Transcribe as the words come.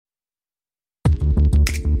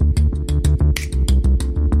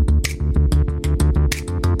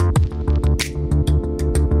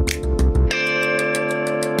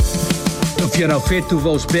je nou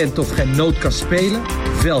virtuoos bent of geen noot kan spelen,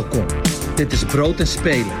 welkom. Dit is Brood en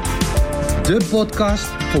Spelen. De podcast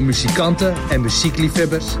voor muzikanten en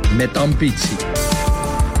muziekliefhebbers met ambitie.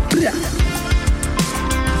 Ja.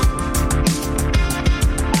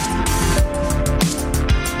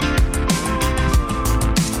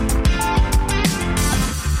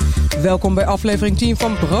 Welkom bij aflevering 10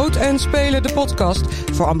 van Brood en Spelen, de podcast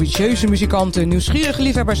voor ambitieuze muzikanten, nieuwsgierige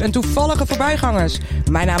liefhebbers en toevallige voorbijgangers.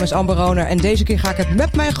 Mijn naam is Amber Roner en deze keer ga ik het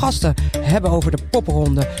met mijn gasten hebben over de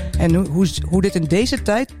popronde. En hoe dit in deze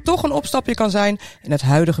tijd toch een opstapje kan zijn in het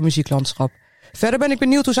huidige muzieklandschap. Verder ben ik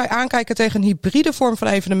benieuwd hoe zij aankijken tegen een hybride vorm van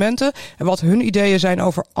evenementen en wat hun ideeën zijn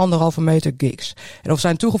over 1,5 meter gigs. En of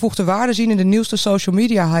zij een toegevoegde waarde zien in de nieuwste social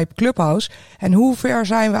media hype Clubhouse. En hoe ver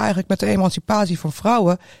zijn we eigenlijk met de emancipatie van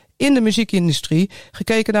vrouwen in de muziekindustrie,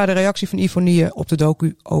 gekeken naar de reactie van Ivonie op de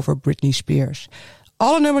docu over Britney Spears.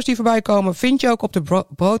 Alle nummers die voorbij komen vind je ook op de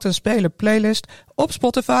Brood en Spelen playlist op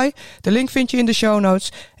Spotify. De link vind je in de show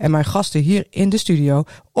notes. En mijn gasten hier in de studio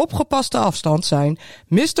op gepaste afstand zijn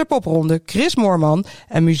Mr. Popronde Chris Moorman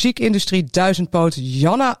en muziekindustrie duizendpoot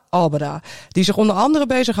Janna Albeda, die zich onder andere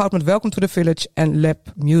bezighoudt met Welcome to the Village en Lab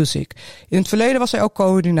Music. In het verleden was hij ook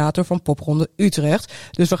coördinator van Popronde Utrecht.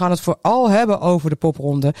 Dus we gaan het vooral hebben over de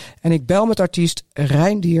popronde. En ik bel met artiest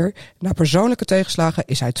Reindier. Na persoonlijke tegenslagen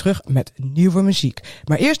is hij terug met nieuwe muziek.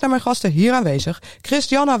 Maar eerst naar mijn gasten hier aanwezig. Chris,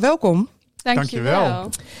 Janna, welkom. Dankjewel.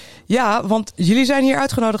 Ja, want jullie zijn hier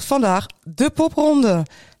uitgenodigd vandaag. De popronde.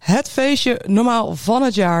 Het feestje normaal van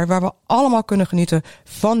het jaar waar we allemaal kunnen genieten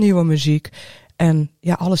van nieuwe muziek. En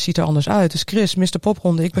ja, alles ziet er anders uit. Dus Chris, Mr.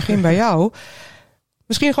 Popronde, ik begin bij jou.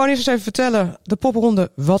 Misschien gewoon eerst eens even vertellen, de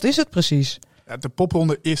popronde, wat is het precies? De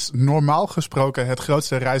popronde is normaal gesproken het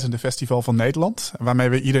grootste reizende festival van Nederland. Waarmee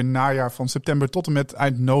we ieder najaar van september tot en met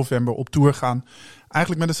eind november op tour gaan.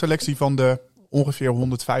 Eigenlijk met een selectie van de ongeveer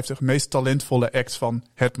 150 meest talentvolle acts van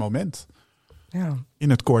het moment. Ja. In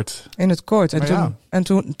het kort. En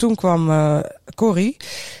toen kwam Corrie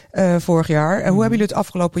vorig jaar. En hoe hebben jullie het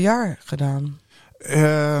afgelopen jaar gedaan?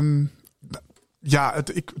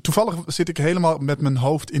 Toevallig zit ik helemaal met mijn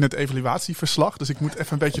hoofd in het evaluatieverslag. Dus ik moet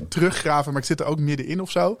even een beetje teruggraven. Maar ik zit er ook middenin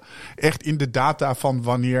of zo. Echt in de data van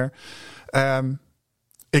wanneer.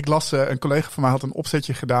 Ik las, een collega van mij had een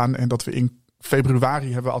opzetje gedaan. En dat we in februari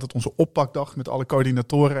hebben we altijd onze oppakdag met alle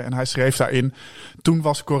coördinatoren. En hij schreef daarin, toen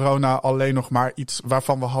was corona alleen nog maar iets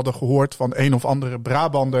waarvan we hadden gehoord van een of andere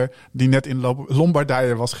Brabander die net in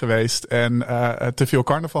Lombardije was geweest en te veel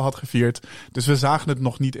carnaval had gevierd. Dus we zagen het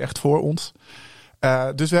nog niet echt voor ons.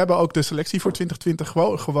 Dus we hebben ook de selectie voor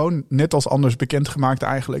 2020 gewoon net als anders bekendgemaakt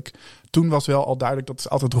eigenlijk. Toen was wel al duidelijk, dat is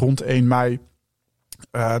altijd rond 1 mei...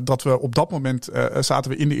 dat we op dat moment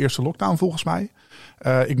zaten we in de eerste lockdown volgens mij.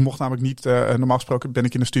 Ik mocht namelijk niet, normaal gesproken ben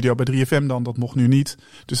ik in de studio bij 3FM dan, dat mocht nu niet.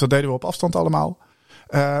 Dus dat deden we op afstand allemaal.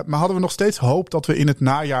 Maar hadden we nog steeds hoop dat we in het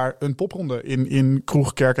najaar een popronde in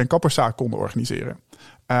Kroeg, Kerk en Kapperszaak konden organiseren.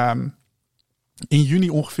 In juni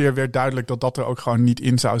ongeveer werd duidelijk dat dat er ook gewoon niet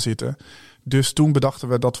in zou zitten. Dus toen bedachten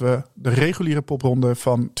we dat we de reguliere popronde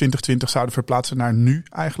van 2020 zouden verplaatsen naar nu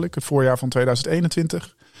eigenlijk, het voorjaar van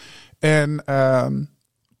 2021. En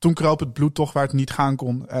toen kroop het bloed toch waar het niet gaan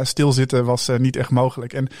kon. Stilzitten was niet echt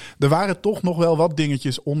mogelijk. En er waren toch nog wel wat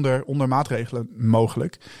dingetjes onder maatregelen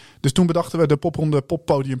mogelijk. Dus toen bedachten we de popronde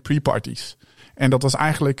poppodium pre-parties. En dat was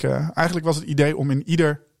eigenlijk was het idee om in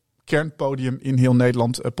ieder kernpodium in heel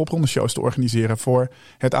Nederland popronde shows te organiseren voor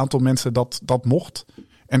het aantal mensen dat mocht.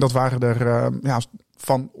 En dat waren er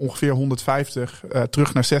van ongeveer 150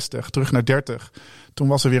 terug naar 60, terug naar 30. Toen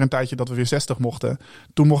was er weer een tijdje dat we weer 60 mochten.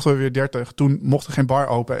 Toen mochten we weer 30. Toen mocht er geen bar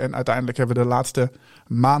open. En uiteindelijk hebben we de laatste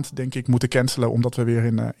maand, denk ik, moeten cancelen omdat we weer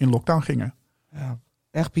in lockdown gingen. Ja,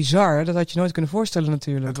 echt bizar. Dat had je nooit kunnen voorstellen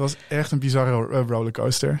natuurlijk. Het was echt een bizarre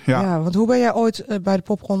rollercoaster. Ja, want hoe ben jij ooit bij de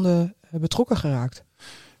popronde betrokken geraakt?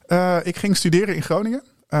 Ik ging studeren in Groningen.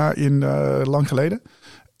 Lang geleden.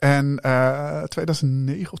 En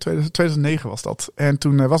 2009 was dat. En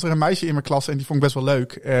toen was er een meisje in mijn klas en die vond ik best wel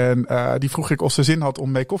leuk. En die vroeg ik of ze zin had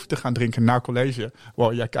om mee koffie te gaan drinken na college.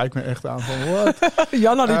 Wow, jij kijkt me echt aan van wat?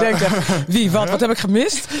 Janna die denkt echt, wie, wat heb ik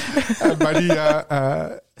gemist?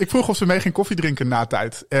 Ik vroeg of ze mee ging koffie drinken na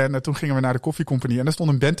tijd. En toen gingen we naar de koffiecompagnie en er stond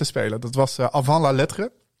een band te spelen. Dat was Avant la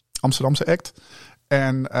Lettre, Amsterdamse act.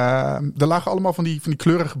 En er lagen allemaal van die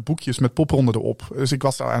kleurige boekjes met popronde erop. Dus ik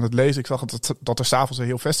was daar aan het lezen. Ik zag dat er 's avonds een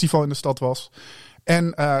heel festival in de stad was.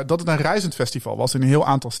 En dat het een reizend festival was in een heel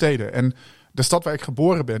aantal steden. En de stad waar ik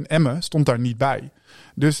geboren ben, Emmen, stond daar niet bij.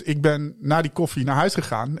 Dus ik ben na die koffie naar huis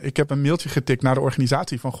gegaan. Ik heb een mailtje getikt naar de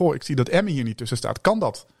organisatie van, goh, ik zie dat Emmen hier niet tussen staat. Kan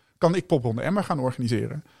dat? kan ik Popronde Emmen gaan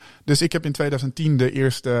organiseren. Dus ik heb in 2010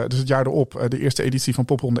 dus het jaar erop, de eerste editie van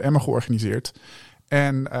Popronde Emmen georganiseerd.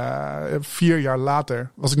 En 4 jaar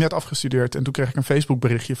later was ik net afgestudeerd en toen kreeg ik een Facebook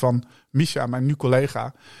berichtje van Misha, mijn nu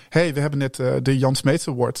collega. Hey, we hebben net de Jan Smeets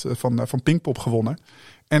Award van Pinkpop gewonnen.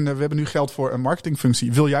 En we hebben nu geld voor een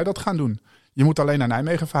marketingfunctie. Wil jij dat gaan doen? Je moet alleen naar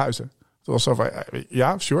Nijmegen verhuizen. Toen was zo van,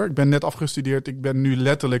 ja, sure. Ik ben net afgestudeerd. Ik ben nu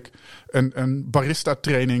letterlijk een barista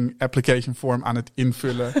training application form aan het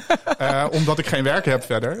invullen. Omdat ik geen werk heb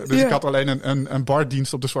verder. Dus ik had alleen een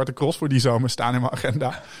bardienst op de Zwarte Cross voor die zomer staan in mijn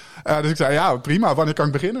agenda. Dus ik zei, ja, prima. Wanneer kan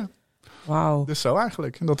ik beginnen? Wauw. Dus zo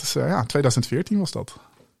eigenlijk. En dat is, 2014 was dat.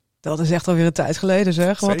 Dat is echt alweer een tijd geleden,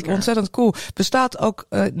 zeg. Wat Zeker. ontzettend cool. Bestaat ook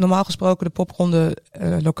normaal gesproken de Popronde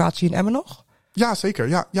locatie in Emmen nog? Ja, zeker.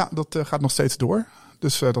 Ja, dat gaat nog steeds door.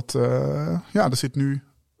 Dus er zit nu...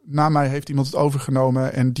 Na mij heeft iemand het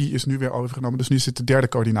overgenomen en die is nu weer overgenomen. Dus nu zit de derde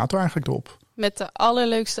coördinator eigenlijk erop. Met de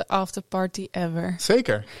allerleukste afterparty ever.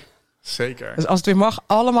 Zeker. Dus als het weer mag,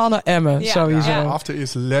 allemaal naar Emmen, sowieso. Ja, after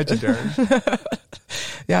is legendary.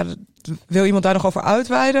 Ja, wil iemand daar nog over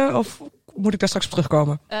uitweiden of moet ik daar straks op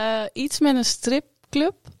terugkomen? Iets met een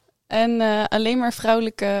stripclub en alleen maar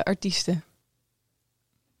vrouwelijke artiesten.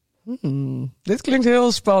 Dit klinkt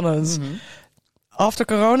heel spannend. Mm-hmm. After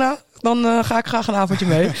corona, dan ga ik graag een avondje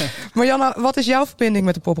mee. Marianna, wat is jouw verbinding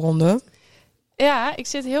met de Popronde? Ja, ik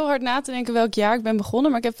zit heel hard na te denken welk jaar ik ben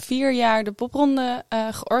begonnen. Maar ik heb 4 jaar de Popronde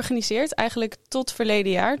georganiseerd. Eigenlijk tot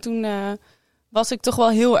verleden jaar. Toen was ik toch wel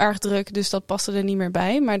heel erg druk. Dus dat paste er niet meer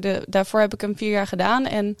bij. Maar daarvoor heb ik hem 4 jaar gedaan.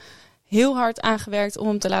 En heel hard aangewerkt om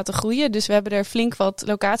hem te laten groeien. Dus we hebben er flink wat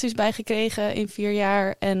locaties bij gekregen in 4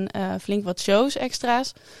 jaar. En flink wat shows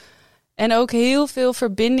extra's. En ook heel veel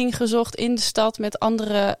verbinding gezocht in de stad met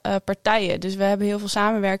andere partijen. Dus we hebben heel veel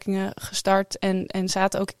samenwerkingen gestart. En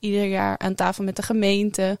zaten ook ieder jaar aan tafel met de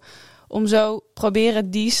gemeente. Om zo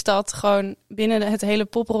proberen die stad gewoon binnen het hele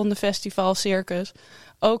Popronde Festival circus.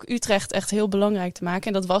 Ook Utrecht echt heel belangrijk te maken.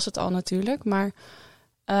 En dat was het al natuurlijk. Maar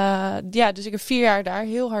dus ik heb 4 jaar daar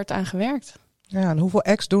heel hard aan gewerkt. Ja, en hoeveel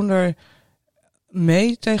acts doen er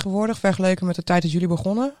mee tegenwoordig vergeleken met de tijd dat jullie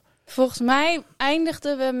begonnen? Volgens mij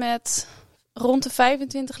eindigden we met rond de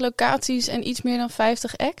 25 locaties en iets meer dan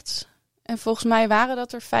 50 acts. En volgens mij waren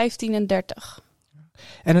dat er 15 en 30.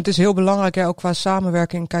 En het is heel belangrijk, ook qua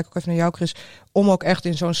samenwerking, kijk ook even naar jou Chris, om ook echt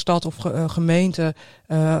in zo'n stad of gemeente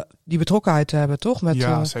die betrokkenheid te hebben, toch?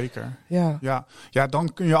 Zeker. Ja,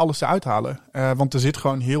 Dan kun je alles eruit halen. Want er zit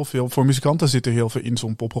gewoon heel veel, voor muzikanten zit er heel veel in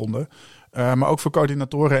zo'n popronde. Maar ook voor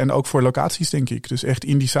coördinatoren en ook voor locaties, denk ik. Dus echt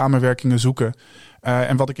in die samenwerkingen zoeken.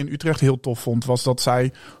 En wat ik in Utrecht heel tof vond, was dat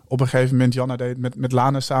zij op een gegeven moment, Janna deed met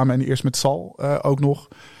Lana samen en eerst met Sal ook nog.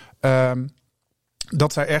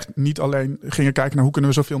 Dat zij echt niet alleen gingen kijken naar hoe kunnen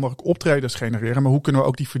we zoveel mogelijk optredens genereren, maar hoe kunnen we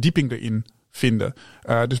ook die verdieping erin vinden.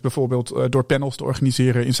 Dus bijvoorbeeld door panels te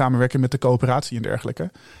organiseren in samenwerking met de coöperatie en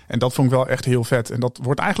dergelijke. En dat vond ik wel echt heel vet. En dat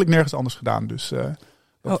wordt eigenlijk nergens anders gedaan. Dus,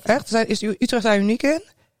 echt? Is Utrecht daar uniek in?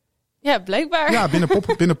 Ja, blijkbaar. Ja,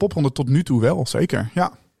 binnen Popronde tot nu toe wel, zeker.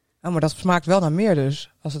 Ja. Oh, maar dat smaakt wel naar meer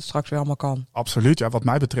dus, als het straks weer allemaal kan. Absoluut, ja, wat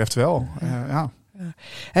mij betreft wel. Ja.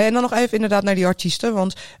 En dan nog even inderdaad naar die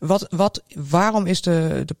artiesten. Want waarom is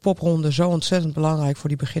de popronde zo ontzettend belangrijk voor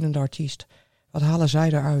die beginnende artiest? Wat halen zij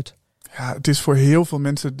eruit? Ja, het is voor heel veel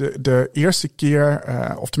mensen de eerste keer,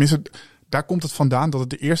 of tenminste, daar komt het vandaan dat het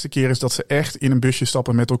de eerste keer is dat ze echt in een busje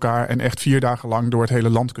stappen met elkaar en echt 4 dagen lang door het hele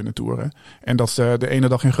land kunnen toeren. En dat ze de ene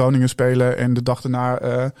dag in Groningen spelen en de dag daarna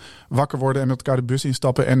wakker worden en met elkaar de bus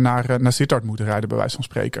instappen en naar Sittard moeten rijden, bij wijze van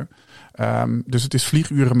spreken. Dus het is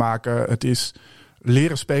vlieguren maken, het is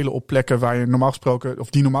leren spelen op plekken waar je normaal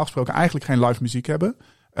gesproken eigenlijk geen live muziek hebben.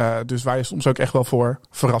 Dus waar je soms ook echt wel voor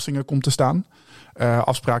verrassingen komt te staan.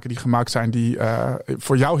 Afspraken die gemaakt zijn die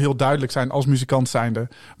voor jou heel duidelijk zijn als muzikant zijnde,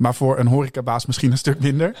 maar voor een horecabaas misschien een stuk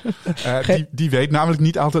minder. Die weet namelijk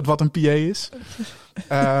niet altijd wat een PA is.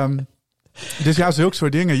 Dus ja, zulke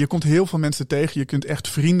soort dingen. Je komt heel veel mensen tegen. Je kunt echt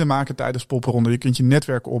vrienden maken tijdens popronde. Je kunt je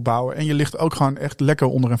netwerk opbouwen. En je ligt ook gewoon echt lekker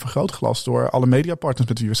onder een vergrootglas door alle mediapartners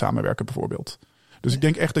met wie we samenwerken bijvoorbeeld. Dus ik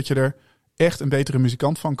denk echt dat je er echt een betere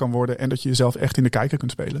muzikant van kan worden en dat je jezelf echt in de kijker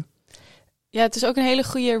kunt spelen. Ja, het is ook een hele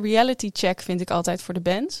goede reality check, vind ik altijd, voor de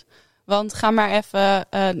bands. Want ga maar even,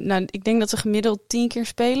 ik denk dat ze gemiddeld 10 keer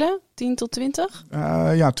spelen, 10 tot 20.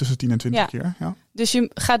 Ja, tussen 10 en 20 keer. Ja. Dus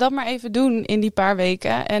je gaat dat maar even doen in die paar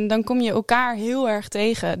weken en dan kom je elkaar heel erg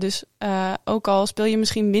tegen. Dus ook al speel je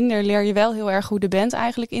misschien minder, leer je wel heel erg hoe de band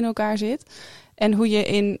eigenlijk in elkaar zit. En hoe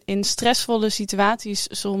je in stressvolle situaties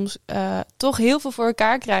soms toch heel veel voor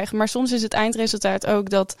elkaar krijgt. Maar soms is het eindresultaat ook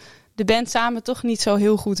dat de band samen toch niet zo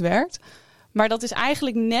heel goed werkt. Maar dat is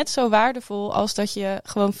eigenlijk net zo waardevol als dat je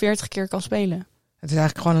gewoon 40 keer kan spelen. Het is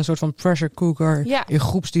eigenlijk gewoon een soort van pressure cooker in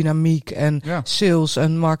groepsdynamiek en sales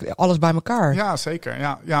en marketing, alles bij elkaar. Ja, zeker.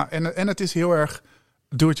 Ja. En het is heel erg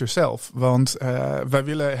do-it-yourself. Want wij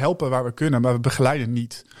willen helpen waar we kunnen, maar we begeleiden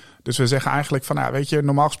niet. Dus we zeggen eigenlijk van, weet je,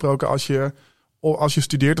 normaal gesproken als je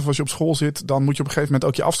studeert of als je op school zit, dan moet je op een gegeven moment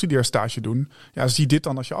ook je afstudeerstage doen. Ja, zie dit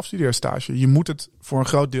dan als je afstudeerstage. Je moet het voor een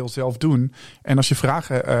groot deel zelf doen. En als je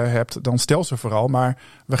vragen hebt, dan stel ze vooral. Maar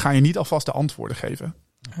we gaan je niet alvast de antwoorden geven.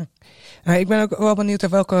 Ik ben ook wel benieuwd naar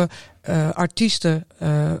welke artiesten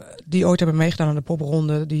die ooit hebben meegedaan aan de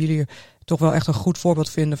popronde, die jullie toch wel echt een goed voorbeeld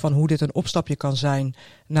vinden van hoe dit een opstapje kan zijn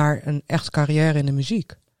naar een echt carrière in de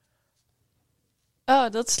muziek. Oh,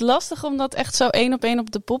 dat is lastig om dat echt zo 1 op 1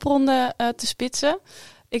 op de popronde te spitsen.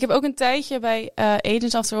 Ik heb ook een tijdje bij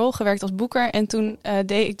Agents After All gewerkt als boeker. En toen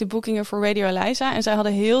deed ik de boekingen voor Radio Eliza. En zij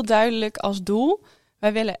hadden heel duidelijk als doel,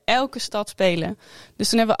 wij willen elke stad spelen. Dus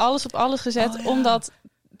toen hebben we alles op alles gezet om dat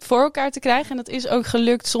voor elkaar te krijgen. En dat is ook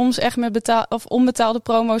gelukt. Soms echt met onbetaalde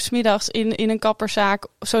promo's 's middags in een kapperszaak,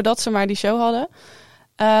 zodat ze maar die show hadden.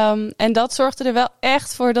 En dat zorgde er wel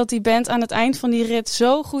echt voor dat die band aan het eind van die rit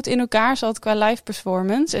zo goed in elkaar zat qua live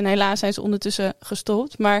performance. En helaas zijn ze ondertussen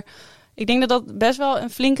gestopt. Maar ik denk dat dat best wel een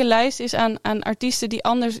flinke lijst is aan artiesten die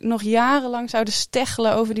anders nog jarenlang zouden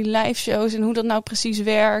steggelen over die live shows en hoe dat nou precies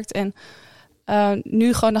werkt. En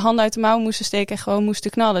nu gewoon de handen uit de mouw moesten steken en gewoon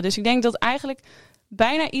moesten knallen. Dus ik denk dat eigenlijk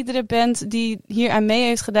bijna iedere band die hier aan mee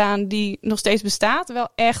heeft gedaan, die nog steeds bestaat, wel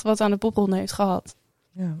echt wat aan de popronde heeft gehad.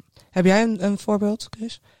 Ja. Heb jij een voorbeeld,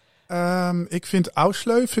 Chris? Ik vind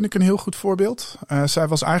Ausleu een heel goed voorbeeld. Zij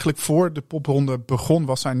was eigenlijk voor de popronde begon,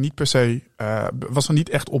 was zij niet per se, was ze niet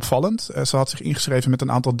echt opvallend. Ze had zich ingeschreven met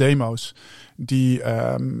een aantal demo's die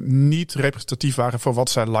niet representatief waren voor wat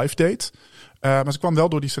zij live deed. Maar ze kwam wel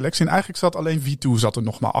door die selectie. En eigenlijk zat alleen V2 zat er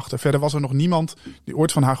nog maar achter. Verder was er nog niemand die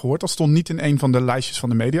ooit van haar gehoord. Dat stond niet in een van de lijstjes van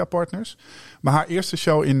de mediapartners. Maar haar eerste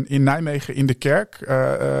show in Nijmegen in de kerk,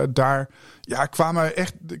 daar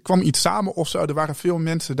kwam iets samen of zo. Er waren veel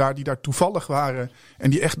mensen daar die daar toevallig waren en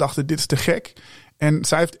die echt dachten, dit is te gek. En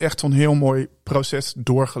zij heeft echt zo'n heel mooi proces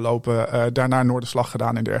doorgelopen. Daarna Noorderslag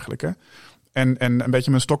gedaan en dergelijke. En een beetje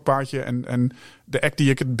mijn stokpaardje. En de act die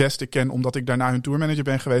ik het beste ken, omdat ik daarna hun tourmanager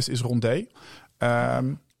ben geweest, is Rondé.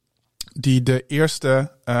 Die de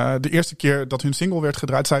eerste keer dat hun single werd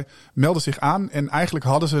gedraaid, zij meldde zich aan. En eigenlijk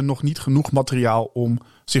hadden ze nog niet genoeg materiaal om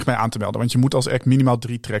zich mee aan te melden. Want je moet als act minimaal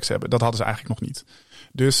 3 tracks hebben. Dat hadden ze eigenlijk nog niet.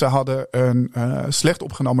 Dus ze hadden een slecht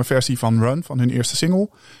opgenomen versie van Run, van hun eerste single.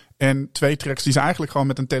 En 2 tracks die ze eigenlijk gewoon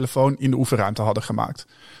met een telefoon in de oefenruimte hadden gemaakt.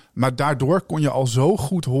 Maar daardoor kon je al zo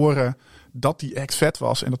goed horen dat die act vet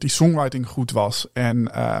was en dat die songwriting goed was. En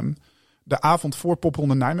de avond voor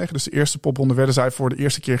popronde Nijmegen, dus de eerste popronde, werden zij voor de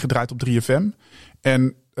eerste keer gedraaid op 3FM.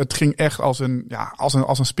 En het ging echt als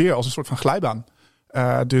een speer, als een soort van glijbaan.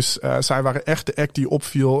 Dus zij waren echt de act die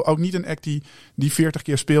opviel. Ook niet een act die 40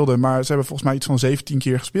 keer speelde, maar ze hebben volgens mij iets van 17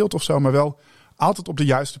 keer gespeeld of zo. Maar wel altijd op de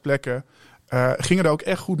juiste plekken. Gingen er ook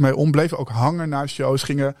echt goed mee om. Bleven ook hangen na shows.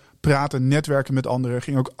 Gingen praten, netwerken met anderen.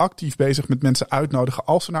 Gingen ook actief bezig met mensen uitnodigen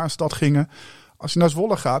als ze naar een stad gingen. Als je naar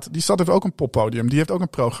Zwolle gaat, die stad heeft ook een poppodium. Die heeft ook een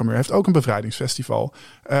programmeur. Heeft ook een bevrijdingsfestival.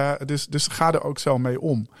 Dus ga er ook zo mee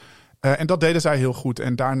om. En dat deden zij heel goed.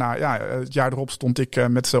 En daarna, het jaar erop stond ik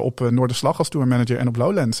met ze op Noorderslag als tourmanager en op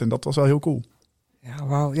Lowlands. En dat was wel heel cool. Ja,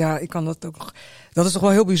 wauw. Ja, ik kan dat ook. Dat is toch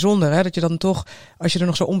wel heel bijzonder, hè? Dat je dan toch, als je er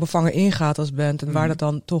nog zo onbevangen ingaat als band en waar dat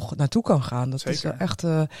dan toch naartoe kan gaan. Dat Zeker. Is echt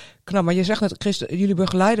knap. Maar je zegt net, Chris, jullie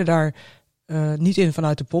begeleiden daar niet in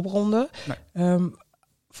vanuit de popronde. Nee.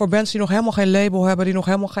 Voor bands die nog helemaal geen label hebben, die nog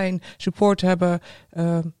helemaal geen support hebben.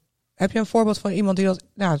 Heb je een voorbeeld van iemand die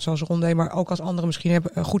dat, zoals Rondé, maar ook als anderen misschien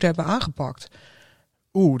goed hebben aangepakt?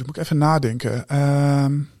 Dat moet ik even nadenken.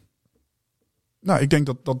 Ik denk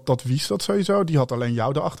dat Wies dat sowieso. Die had alleen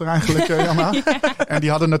jou erachter eigenlijk, Janna. Ja. En die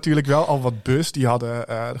hadden natuurlijk wel al wat bus. Die hadden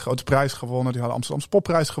de grote prijs gewonnen. Die hadden Amsterdamse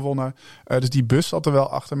Popprijs gewonnen. Dus die bus zat er wel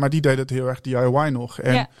achter. Maar die deed het heel erg DIY nog.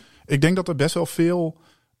 En ik denk dat er best wel veel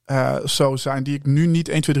zo zijn die ik nu niet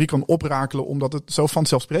 1, 2, 3 kan oprakelen, omdat het zo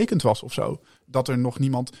vanzelfsprekend was of zo. Dat er nog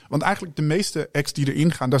niemand. Want eigenlijk de meeste acts die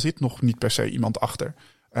erin gaan, daar zit nog niet per se iemand achter.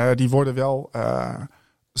 Die worden wel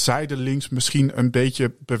zijdelings misschien een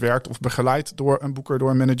beetje bewerkt of begeleid door een boeker, door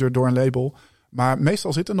een manager, door een label. Maar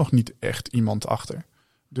meestal zit er nog niet echt iemand achter.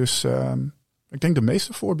 Dus ik denk de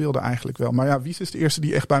meeste voorbeelden eigenlijk wel. Maar ja, Wies is de eerste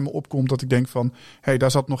die echt bij me opkomt dat ik denk van,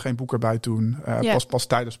 daar zat nog geen boeker bij toen. Pas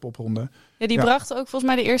tijdens popronde. Ja, die brachten ook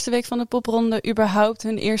volgens mij de eerste week van de popronde überhaupt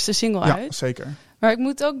hun eerste single uit. Ja, zeker. Maar ik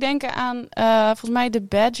moet ook denken aan volgens mij de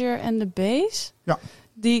Badger en de Bass. Ja.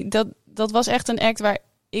 Dat was echt een act waar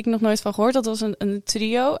ik nog nooit van gehoord. Dat was een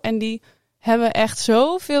trio en die hebben echt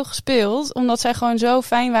zoveel gespeeld. Omdat zij gewoon zo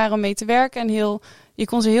fijn waren om mee te werken. En je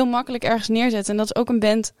kon ze heel makkelijk ergens neerzetten. En dat is ook een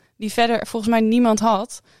band die verder volgens mij niemand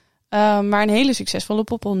had. Maar een hele succesvolle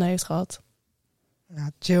popronde heeft gehad. Ja,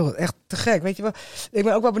 chill. Echt te gek. Weet je wel? Ik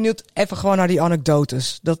ben ook wel benieuwd even gewoon naar die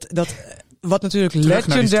anekdotes. Dat wat natuurlijk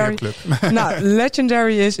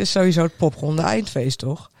legendary is sowieso het popronde eindfeest,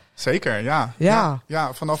 toch? Zeker, ja.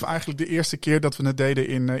 Ja, vanaf eigenlijk de eerste keer dat we het deden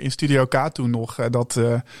in Studio K toen nog. Dat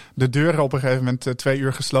de deuren op een gegeven moment 2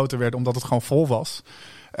 uur gesloten werden omdat het gewoon vol was.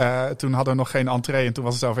 Toen hadden we nog geen entree en toen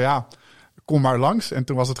was het zo van kom maar langs. En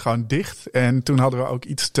toen was het gewoon dicht. En toen hadden we ook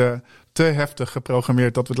iets te heftig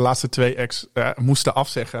geprogrammeerd dat we de laatste 2 acts moesten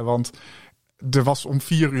afzeggen. Want er was om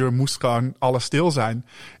 4 uur moest gewoon alles stil zijn.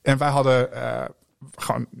 En wij hadden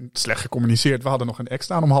gewoon slecht gecommuniceerd. We hadden nog een act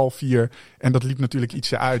staan om 3:30. En dat liep natuurlijk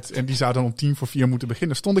ietsje uit. En die zouden om 3:50 moeten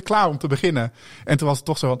beginnen. Stonden klaar om te beginnen. En toen was het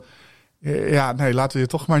toch zo van, nee, laten we het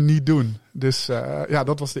toch maar niet doen. Dus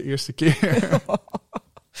dat was de eerste keer.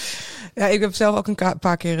 Ja, ik heb zelf ook een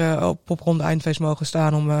paar keer op popronde eindfeest mogen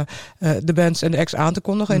staan om de bands en de acts aan te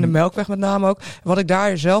kondigen. In de Melkweg met name ook. Wat ik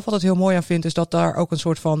daar zelf altijd heel mooi aan vind, is dat daar ook een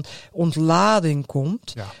soort van ontlading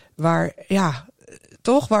komt. Ja.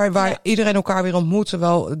 Waar iedereen elkaar weer ontmoet.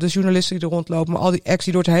 Zowel de journalisten die er rondlopen, maar al die acts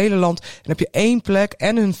die door het hele land. En dan heb je 1 plek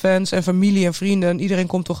en hun fans en familie en vrienden. En iedereen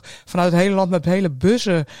komt toch vanuit het hele land met hele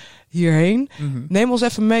bussen hierheen. Mm-hmm. Neem ons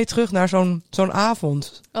even mee terug naar zo'n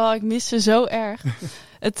avond. Oh, ik mis ze zo erg.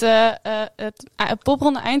 Het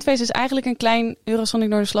popronde eindfeest is eigenlijk een klein Eurosonic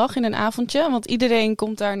Noorderslag in een avondje. Want iedereen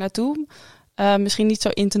komt daar naartoe. Misschien niet zo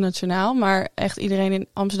internationaal, maar echt iedereen in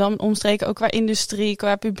Amsterdam omstreken. Ook qua industrie,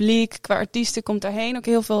 qua publiek, qua artiesten komt daarheen. Ook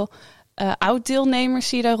heel veel oud-deelnemers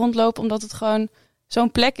zie je daar rondlopen. Omdat het gewoon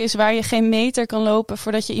zo'n plek is waar je geen meter kan lopen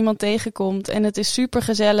voordat je iemand tegenkomt. En het is super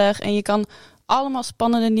gezellig en je kan allemaal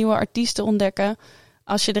spannende nieuwe artiesten ontdekken.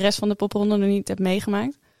 Als je de rest van de popronde nog niet hebt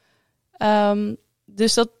meegemaakt.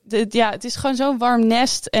 Dus het is gewoon zo'n warm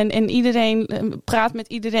nest. En iedereen praat met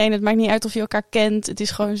iedereen. Het maakt niet uit of je elkaar kent. Het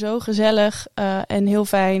is gewoon zo gezellig en heel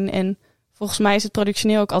fijn. En volgens mij is het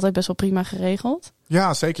productioneel ook altijd best wel prima geregeld.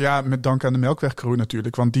 Ja, zeker. Ja, met dank aan de Melkweg crew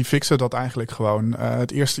natuurlijk. Want die fixen dat eigenlijk gewoon.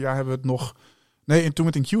 Het eerste jaar hebben we het nog... Nee, toen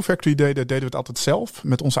we het in Q-Factory deden we het altijd zelf.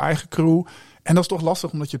 Met onze eigen crew. En dat is toch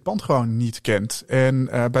lastig omdat je het pand gewoon niet kent. En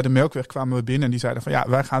bij de Melkweg kwamen we binnen en die zeiden van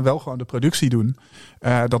wij gaan wel gewoon de productie doen.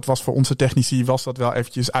 Dat was voor onze technici was dat wel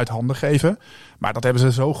eventjes uit handen geven. Maar dat hebben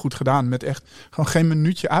ze zo goed gedaan met echt gewoon geen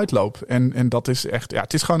minuutje uitloop. En dat is echt,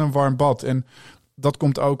 het is gewoon een warm bad. En dat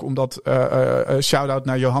komt ook omdat, shout-out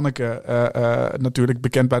naar Johanneke, natuurlijk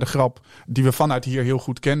bekend bij de Grap, die we vanuit hier heel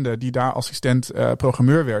goed kenden, die daar assistent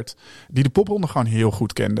programmeur werd, die de popronde gewoon heel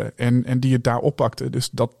goed kende en die het daar oppakte. Dus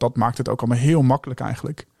dat maakt het ook allemaal heel makkelijk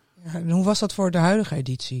eigenlijk. Ja, en hoe was dat voor de huidige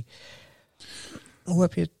editie? Hoe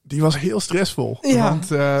heb je het? Die was heel stressvol. Ja, want,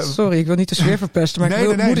 sorry, ik wil niet de sfeer verpesten, maar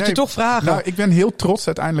ik moet het je toch vragen. Nou, ik ben heel trots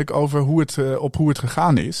uiteindelijk over hoe het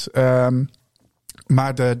gegaan is.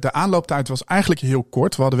 Maar de aanlooptijd was eigenlijk heel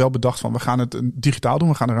kort. We hadden wel bedacht van we gaan het digitaal doen.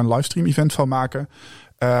 We gaan er een livestream event van maken.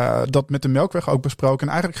 Dat met de Melkweg ook besproken. En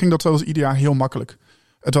eigenlijk ging dat zoals ieder jaar heel makkelijk.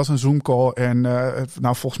 Het was een Zoom call en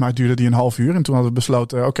volgens mij duurde die 1,5 uur. En toen hadden we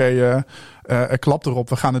besloten, klap erop.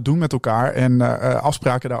 We gaan het doen met elkaar. En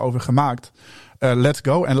afspraken daarover gemaakt. Let's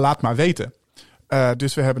go en laat maar weten.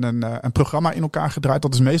 Dus we hebben een programma in elkaar gedraaid.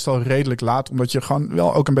 Dat is meestal redelijk laat. Omdat je gewoon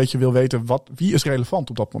wel ook een beetje wil weten wie is relevant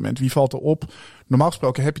op dat moment. Wie valt er op? Normaal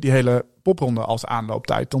gesproken heb je die hele popronde als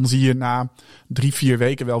aanlooptijd. Dan zie je na 3-4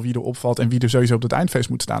 weken wel wie er opvalt. En wie er sowieso op het eindfeest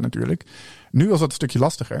moet staan natuurlijk. Nu was dat een stukje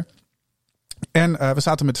lastiger. En we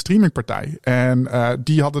zaten met de streamingpartij. En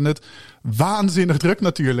die hadden het waanzinnig druk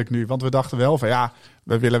natuurlijk nu. Want we dachten wel van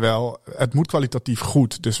we willen wel, het moet kwalitatief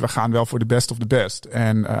goed. Dus we gaan wel voor de best of the best.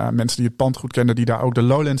 En mensen die het pand goed kennen, die daar ook de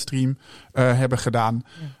Lowland stream hebben gedaan.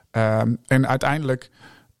 Ja. En uiteindelijk,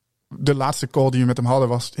 de laatste call die we met hem hadden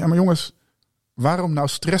was, maar jongens, waarom nou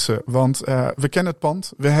stressen? Want we kennen het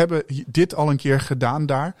pand. We hebben dit al een keer gedaan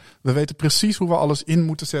daar. We weten precies hoe we alles in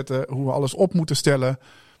moeten zetten. Hoe we alles op moeten stellen.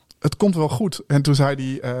 Het komt wel goed. En toen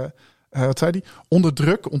zei hij, wat zei hij? Onder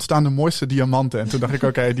druk ontstaan de mooiste diamanten. En toen dacht ik,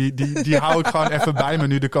 oké, die hou ik gewoon even bij me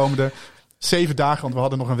nu de komende 7 dagen. Want we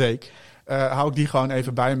hadden nog een week. Hou ik die gewoon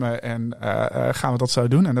even bij me en gaan we dat zo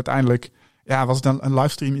doen. En uiteindelijk was het dan een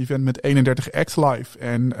livestream event met 31 acts live.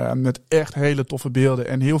 En met echt hele toffe beelden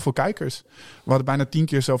en heel veel kijkers. We hadden bijna 10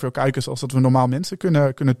 keer zoveel kijkers als dat we normaal mensen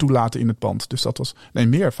kunnen toelaten in het pand. Dus dat was,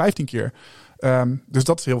 15 keer. Dus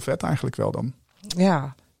dat is heel vet eigenlijk wel dan.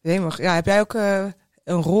 Ja. Ja, heb jij ook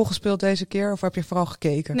een rol gespeeld deze keer of heb je vooral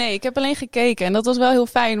gekeken? Nee, ik heb alleen gekeken en dat was wel heel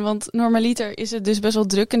fijn. Want normaliter is het dus best wel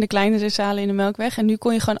druk in de kleinere zalen in de Melkweg. En nu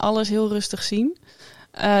kon je gewoon alles heel rustig zien.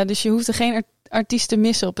 Dus je hoefde geen artiest te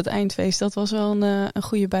missen op het eindfeest. Dat was wel een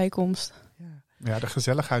goede bijkomst. Ja, de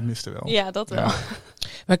gezelligheid miste wel. Ja, dat wel. Ja.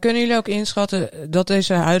 Maar kunnen jullie ook inschatten dat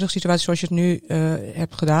deze huidige situatie zoals je het nu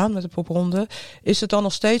hebt gedaan met de popronde, is het dan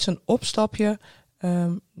nog steeds een opstapje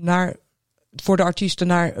voor de artiesten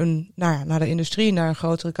naar de industrie, naar een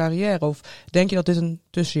grotere carrière? Of denk je dat dit een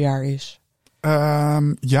tussenjaar is?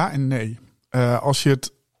 Ja en nee. Als je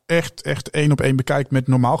het echt 1 op 1 bekijkt met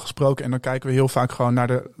normaal gesproken, en dan kijken we heel vaak gewoon naar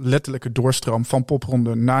de letterlijke doorstroom van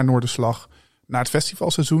popronde naar Noorderslag, naar het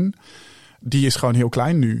festivalseizoen. Die is gewoon heel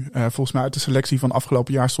klein nu. Volgens mij uit de selectie van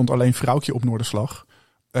afgelopen jaar stond alleen Vrouwtje op Noorderslag.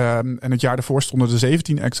 En het jaar daarvoor stonden de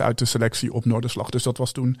 17 acts uit de selectie op Noorderslag. Dus dat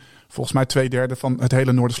was toen volgens mij 2/3 van het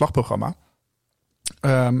hele Noorderslagprogramma.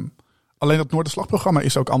 Alleen dat Noorderslagprogramma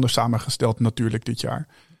is ook anders samengesteld natuurlijk dit jaar.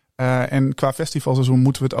 En qua festivalseizoen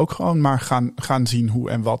moeten we het ook gewoon maar gaan zien hoe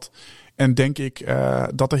en wat. En denk ik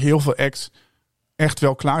dat er heel veel acts echt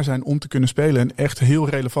wel klaar zijn om te kunnen spelen. En echt heel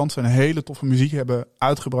relevant zijn. Hele toffe muziek hebben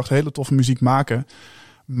uitgebracht. Hele toffe muziek maken.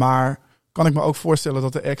 Maar kan ik me ook voorstellen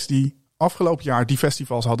dat de acts die afgelopen jaar die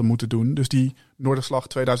festivals hadden moeten doen. Dus die Noorderslag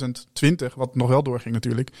 2020, wat nog wel doorging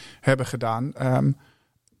natuurlijk, hebben gedaan.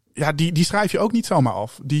 Die schrijf je ook niet zomaar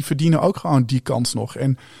af. Die verdienen ook gewoon die kans nog.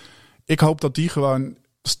 En ik hoop dat die gewoon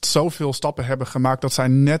zoveel stappen hebben gemaakt dat zij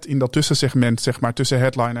net in dat tussensegment, zeg maar, tussen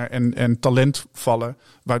headliner en talent vallen,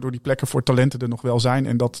 waardoor die plekken voor talenten er nog wel zijn.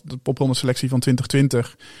 En dat de popronde selectie van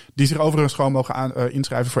 2020, die zich overigens gewoon mogen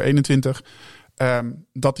inschrijven voor 21,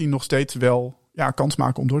 dat die nog steeds wel kans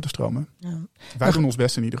maken om door te stromen. Ja. Wij doen ons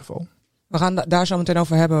best in ieder geval. We gaan daar zo meteen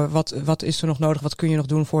over hebben. Wat is er nog nodig? Wat kun je nog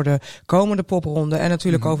doen voor de komende popronde? En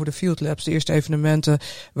natuurlijk over de Field Labs, de eerste evenementen,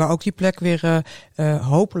 waar ook die plek weer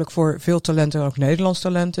hopelijk voor veel talenten, ook Nederlands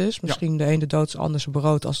talent is. Misschien de ene dood, de ander zijn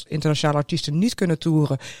brood. Als internationale artiesten niet kunnen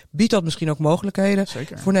toeren, biedt dat misschien ook mogelijkheden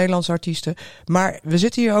voor Nederlandse artiesten. Maar we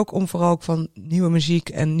zitten hier ook om vooral ook van nieuwe muziek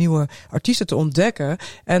en nieuwe artiesten te ontdekken.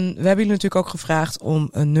 En we hebben jullie natuurlijk ook gevraagd om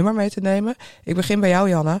een nummer mee te nemen. Ik begin bij jou,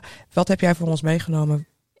 Janna. Wat heb jij voor ons meegenomen?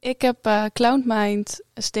 Ik heb Cloudmind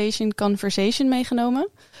Station Conversation meegenomen.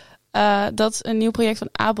 Dat is een nieuw project van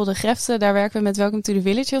Abel de Grefte. Daar werken we met Welcome to the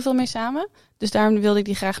Village heel veel mee samen. Dus daarom wilde ik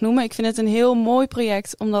die graag noemen. Ik vind het een heel mooi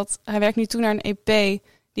project, omdat hij werkt nu toe naar een EP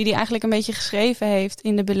die hij eigenlijk een beetje geschreven heeft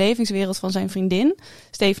in de belevingswereld van zijn vriendin,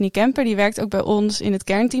 Stephanie Kemper. Die werkt ook bij ons in het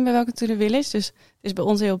kernteam bij Welcome to the Village. Dus het is bij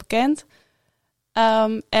ons heel bekend.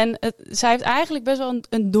 Zij heeft eigenlijk best wel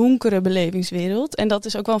een donkere belevingswereld. En dat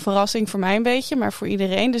is ook wel een verrassing voor mij een beetje, maar voor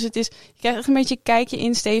iedereen. Dus je krijgt echt een beetje een kijkje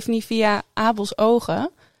in Stephanie via Abels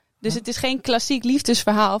ogen. Dus het is geen klassiek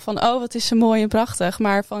liefdesverhaal van wat is ze mooi en prachtig.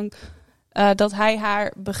 Maar van dat hij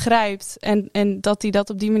haar begrijpt en dat hij dat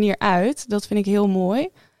op die manier uit. Dat vind ik heel mooi.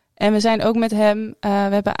 En we zijn ook met hem, we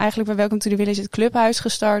hebben eigenlijk bij Welcome to the Village het clubhuis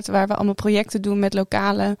gestart, waar we allemaal projecten doen met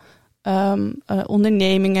lokale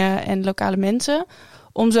ondernemingen en lokale mensen.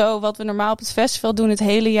 Om zo wat we normaal op het festival doen, het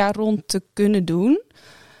hele jaar rond te kunnen doen.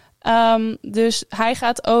 Dus hij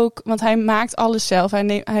gaat ook, want hij maakt alles zelf.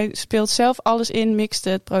 Hij speelt zelf alles in, mixt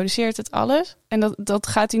het, produceert het alles. En dat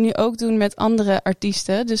gaat hij nu ook doen met andere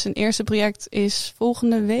artiesten. Dus een eerste project is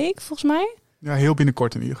volgende week, volgens mij. Ja, heel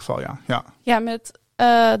binnenkort in ieder geval, ja. Ja, met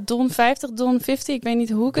Don 50, ik weet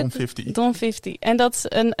niet hoe ik Don het... 50. Don 50. En dat is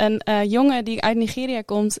een jongen die uit Nigeria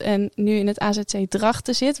komt en nu in het AZC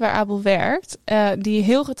Drachten zit, waar Abel werkt. Die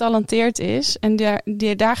heel getalenteerd is. En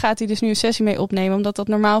daar gaat hij dus nu een sessie mee opnemen, omdat dat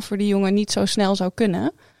normaal voor die jongen niet zo snel zou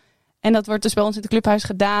kunnen. En dat wordt dus bij ons in het clubhuis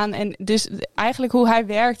gedaan. En dus eigenlijk hoe hij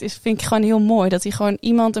werkt vind ik gewoon heel mooi. Dat hij gewoon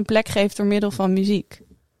iemand een plek geeft door middel van muziek.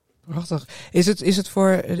 Prachtig. Is het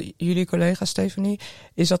voor jullie collega Stephanie,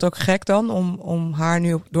 is dat ook gek dan om haar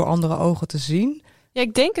nu door andere ogen te zien? Ja,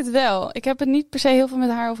 ik denk het wel. Ik heb het niet per se heel veel met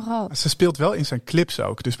haar over gehad. Ze speelt wel in zijn clips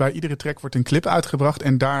ook. Dus bij iedere track wordt een clip uitgebracht.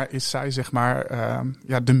 En daar is zij, zeg maar,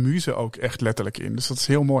 de muze ook echt letterlijk in. Dus dat is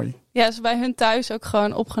heel mooi. Ja, ze is bij hun thuis ook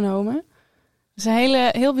gewoon opgenomen. Het is een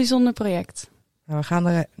heel bijzonder project. Nou, we gaan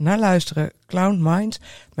er naar luisteren. Cloudmind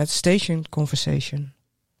met Station Conversation.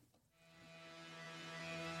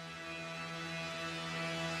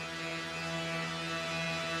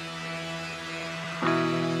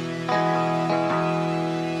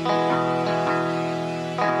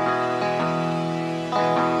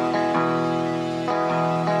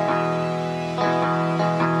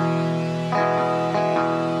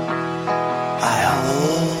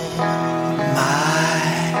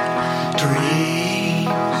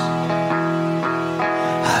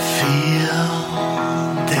 I feel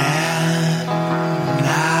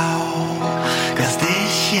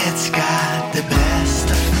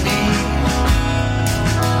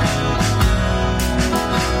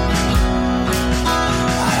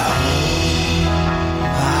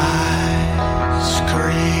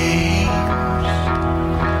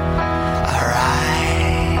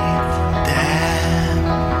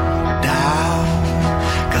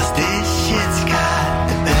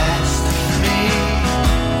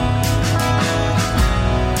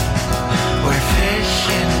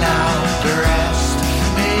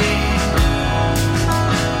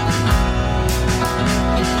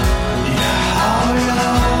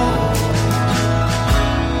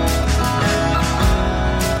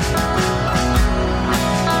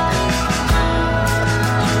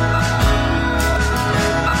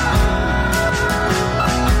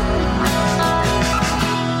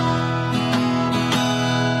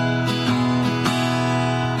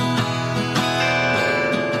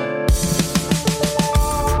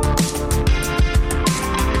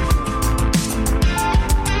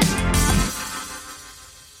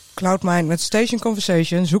Cloudmind met Station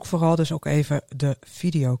Conversation. Zoek vooral dus ook even de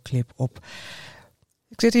videoclip op.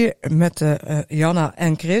 Ik zit hier met Janna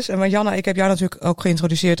en Chris. En Janna, ik heb jou natuurlijk ook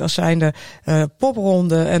geïntroduceerd als zijnde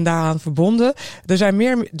popronde en daaraan verbonden. Er zijn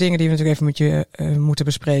meer dingen die we natuurlijk even met je moeten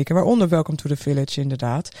bespreken. Waaronder Welcome to the Village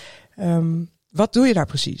inderdaad. Wat doe je daar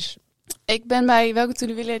precies? Ik ben bij Welcome to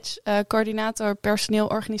the Village coördinator personeel,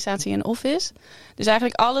 organisatie en office. Dus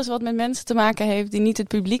eigenlijk alles wat met mensen te maken heeft die niet het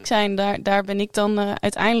publiek zijn, daar ben ik dan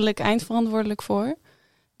uiteindelijk eindverantwoordelijk voor.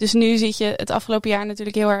 Dus nu zit je het afgelopen jaar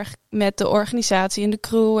natuurlijk heel erg met de organisatie en de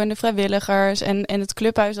crew en de vrijwilligers en het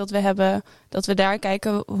clubhuis dat we hebben. Dat we daar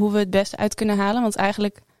kijken hoe we het beste uit kunnen halen. Want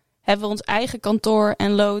eigenlijk hebben we ons eigen kantoor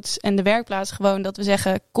en loods en de werkplaats gewoon dat we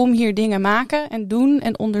zeggen, kom hier dingen maken en doen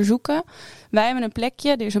en onderzoeken. Wij hebben een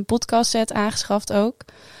plekje, er is een podcastset aangeschaft ook.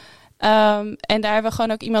 En daar hebben we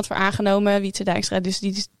gewoon ook iemand voor aangenomen, Wietse Dijkstra. Dus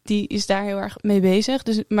die is daar heel erg mee bezig.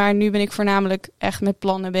 Dus, maar nu ben ik voornamelijk echt met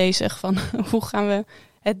plannen bezig van hoe gaan we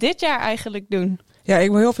het dit jaar eigenlijk doen. Ja, ik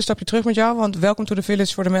wil heel veel stapje terug met jou, want Welcome to the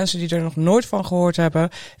Village voor de mensen die er nog nooit van gehoord hebben.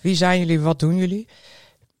 Wie zijn jullie, wat doen jullie?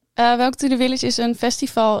 Welcome to the Village is een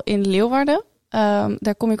festival in Leeuwarden.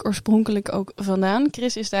 Daar kom ik oorspronkelijk ook vandaan.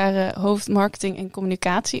 Chris is daar hoofd marketing en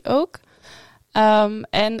communicatie ook.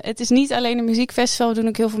 En het is niet alleen een muziekfestival. We doen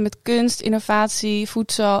ook heel veel met kunst, innovatie,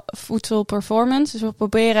 voedsel, performance. Dus we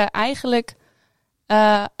proberen eigenlijk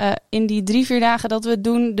in die 3-4 dagen dat we het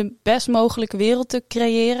doen, de best mogelijke wereld te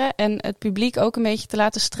creëren. En het publiek ook een beetje te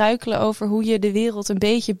laten struikelen over hoe je de wereld een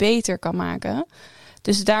beetje beter kan maken.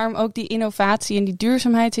 Dus daarom ook die innovatie en die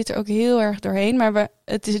duurzaamheid zit er ook heel erg doorheen. Maar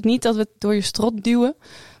het is niet dat we het door je strot duwen.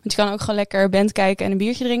 Want je kan ook gewoon lekker een band kijken en een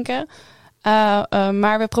biertje drinken.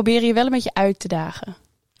 Maar we proberen je wel een beetje uit te dagen.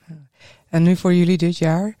 En nu voor jullie dit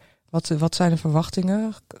jaar, wat zijn de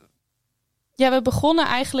verwachtingen? Ja, we begonnen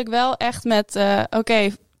eigenlijk wel echt met,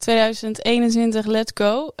 2021, let's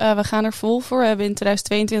go. We gaan er vol voor. We hebben in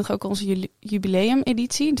 2022 ook onze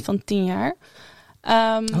jubileumeditie van 10 jaar.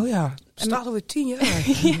 Oh ja, het staat alweer 10 jaar.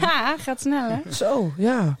 Ja, gaat snel hè? Zo,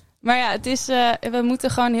 ja. Maar ja, het is, we moeten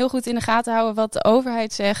gewoon heel goed in de gaten houden wat de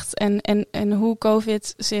overheid zegt en hoe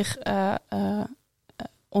COVID zich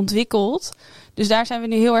ontwikkelt. Dus daar zijn we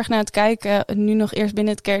nu heel erg naar het kijken. Nu nog eerst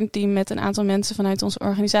binnen het kernteam met een aantal mensen vanuit onze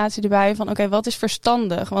organisatie erbij. Van oké, wat is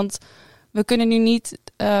verstandig? Want we kunnen nu niet,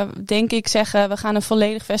 denk ik, zeggen, we gaan een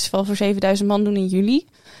volledig festival voor 7000 man doen in juli.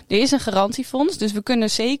 Er is een garantiefonds, dus we kunnen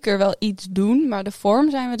zeker wel iets doen. Maar de vorm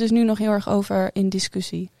zijn we dus nu nog heel erg over in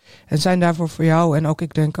discussie. En zijn daarvoor voor jou, en ook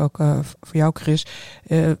ik denk ook voor jou Chris,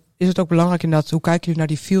 is het ook belangrijk inderdaad, hoe kijken jullie naar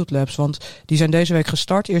die field labs? Want die zijn deze week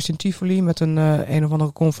gestart, eerst in Tivoli met een of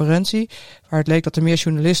andere conferentie. Waar het leek dat er meer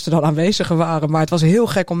journalisten dan aanwezigen waren. Maar het was heel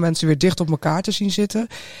gek om mensen weer dicht op elkaar te zien zitten.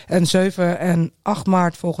 En 7 en 8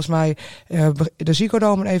 maart volgens mij de Ziggo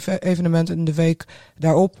Dome een evenement in de week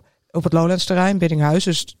daarop. Op het Lowlands terrein, Biddinghuis.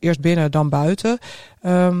 Dus eerst binnen, dan buiten.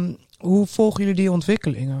 Hoe volgen jullie die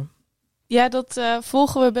ontwikkelingen? Ja, dat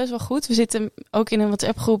volgen we best wel goed. We zitten ook in een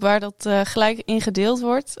WhatsApp-groep waar dat gelijk in gedeeld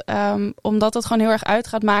wordt. Omdat het gewoon heel erg uit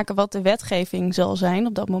gaat maken wat de wetgeving zal zijn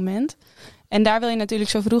op dat moment. En daar wil je natuurlijk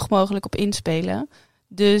zo vroeg mogelijk op inspelen.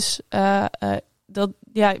 Dus maar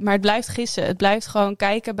het blijft gissen. Het blijft gewoon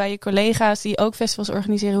kijken bij je collega's die ook festivals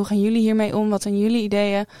organiseren. Hoe gaan jullie hiermee om? Wat zijn jullie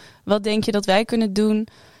ideeën? Wat denk je dat wij kunnen doen?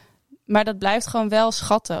 Maar dat blijft gewoon wel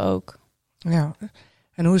schatten ook. Ja.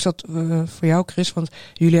 En hoe is dat voor jou, Chris? Want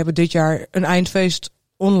jullie hebben dit jaar een eindfeest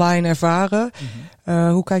online ervaren.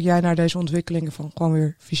 Mm-hmm. Hoe kijk jij naar deze ontwikkelingen van gewoon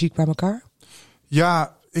weer fysiek bij elkaar?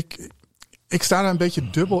 Ja, ik sta daar een beetje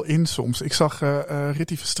dubbel in soms. Ik zag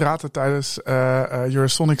Ritty Verstraeten tijdens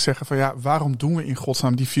Eurosonic zeggen van ja, waarom doen we in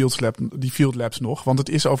godsnaam die field labs nog? Want het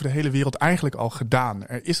is over de hele wereld eigenlijk al gedaan.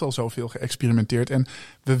 Er is al zoveel geëxperimenteerd en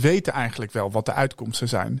we weten eigenlijk wel wat de uitkomsten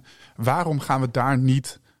zijn. Waarom gaan we daar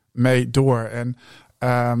niet mee door? En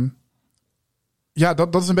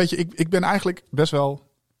dat is een beetje. Ik ben eigenlijk best wel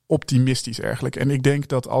optimistisch eigenlijk. En ik denk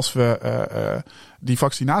dat als we die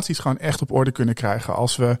vaccinaties gewoon echt op orde kunnen krijgen,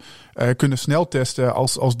 als we kunnen sneltesten,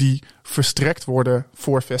 als die verstrekt worden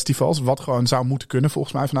voor festivals, wat gewoon zou moeten kunnen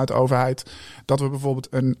volgens mij vanuit de overheid, dat we bijvoorbeeld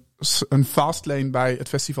een fastlane bij het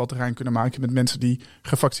festivalterrein kunnen maken met mensen die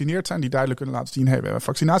gevaccineerd zijn, die duidelijk kunnen laten zien, hey, we hebben een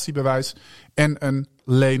vaccinatiebewijs, en een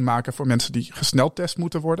lane maken voor mensen die gesneltest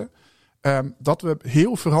moeten worden. Dat we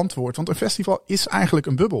heel verantwoord, want een festival is eigenlijk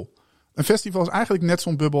een bubbel. Een festival is eigenlijk net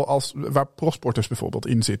zo'n bubbel als waar profsporters bijvoorbeeld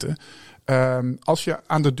in zitten. Als je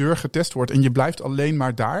aan de deur getest wordt en je blijft alleen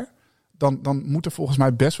maar daar, dan moet er volgens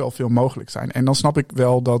mij best wel veel mogelijk zijn. En dan snap ik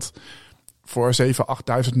wel dat voor 7.000,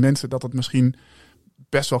 8.000 mensen dat het misschien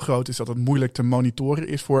best wel groot is, dat het moeilijk te monitoren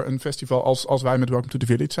is voor een festival als wij met Welcome to the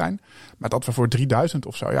Village zijn. Maar dat we voor 3.000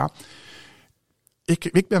 of zo, ja.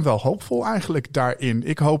 ik ben wel hoopvol eigenlijk daarin.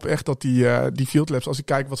 Ik hoop echt dat die Field Labs, als ik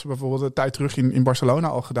kijk wat ze bijvoorbeeld een tijd terug in Barcelona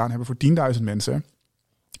al gedaan hebben voor 10.000 mensen,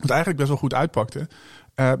 wat eigenlijk best wel goed uitpakte,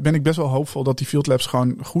 ben ik best wel hoopvol dat die Field Labs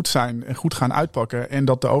gewoon goed zijn en goed gaan uitpakken. En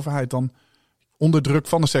dat de overheid dan onder druk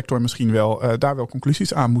van de sector misschien wel daar wel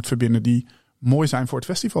conclusies aan moet verbinden die mooi zijn voor het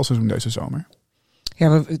festivalseizoen deze zomer.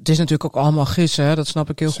 Ja, het is natuurlijk ook allemaal gissen, hè? Dat snap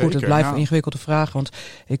ik heel Zeker, goed. Het blijft een ingewikkelde vraag, want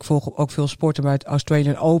ik volg ook veel sporten. Bij het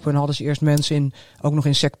Australian Open hadden ze eerst mensen ook nog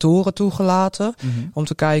in sectoren toegelaten. Mm-hmm. Om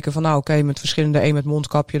te kijken van oké, met verschillende, een met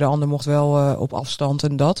mondkapje, de ander mocht wel op afstand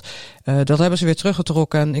en dat. Dat hebben ze weer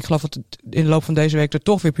teruggetrokken en ik geloof dat in de loop van deze week er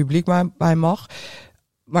toch weer publiek bij mag.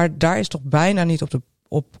 Maar daar is toch bijna niet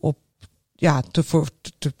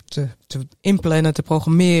te inplannen, te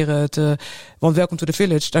programmeren. Want Welcome to the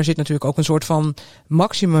Village, daar zit natuurlijk ook een soort van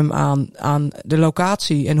maximum aan de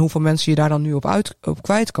locatie en hoeveel mensen je daar dan nu op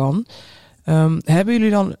kwijt kan. Hebben jullie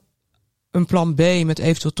dan een plan B met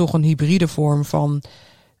eventueel toch een hybride vorm van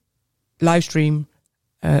livestream,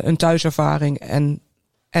 een thuiservaring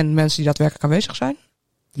en mensen die daadwerkelijk aanwezig zijn?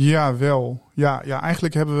 Ja, wel. Ja,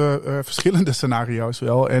 eigenlijk hebben we verschillende scenario's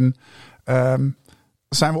wel. En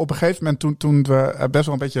zijn we op een gegeven moment, toen we best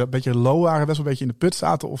wel een beetje low waren, best wel een beetje in de put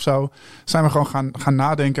zaten of zo, zijn we gewoon gaan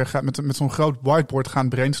nadenken, met zo'n groot whiteboard gaan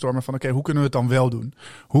brainstormen van oké, hoe kunnen we het dan wel doen?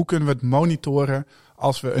 Hoe kunnen we het monitoren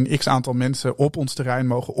als we een x-aantal mensen op ons terrein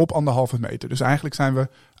mogen op 1,5 meter? Dus eigenlijk zijn we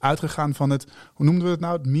uitgegaan van het, hoe noemden we het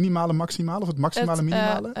nou? Het minimale maximale of het maximale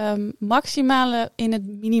minimale? Maximale in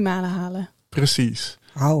het minimale halen. Precies.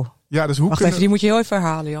 Oh. Ja, dus hoe Wacht even, die moet je heel even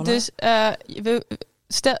herhalen, Janne. Dus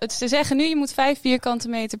ze zeggen nu, je moet 5 vierkante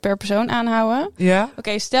meter per persoon aanhouden. Ja.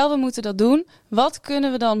 Oké, stel we moeten dat doen. Wat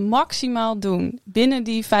kunnen we dan maximaal doen binnen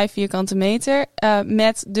die 5 vierkante meter?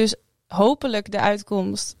 Met dus hopelijk de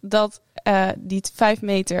uitkomst dat die 5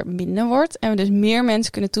 meter minder wordt. En we dus meer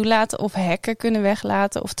mensen kunnen toelaten of hekken kunnen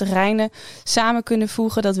weglaten of terreinen samen kunnen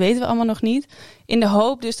voegen. Dat weten we allemaal nog niet. In de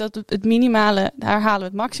hoop dus dat het minimale, daar halen we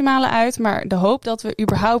het maximale uit. Maar de hoop dat we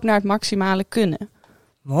überhaupt naar het maximale kunnen.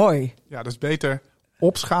 Mooi. Ja, dus beter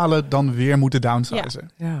opschalen dan weer moeten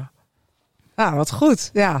downsizen. Ja. Ah, wat goed.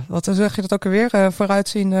 Ja, wat zeg je dat ook alweer?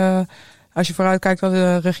 Vooruitzien. Als je vooruit kijkt,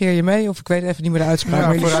 dan regeer je mee. Of ik weet even niet meer de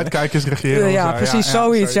uitspraak. Ja, vooruitkijken is regeren. Ja, precies.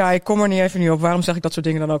 Zoiets. Ja, ik kom er niet even niet op. Waarom zeg ik dat soort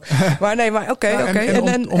dingen dan ook? Maar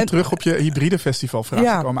oké. Om terug op je hybride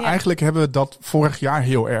festivalvraag te komen. Ja. Eigenlijk hebben we dat vorig jaar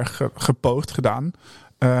heel erg gepoogd gedaan.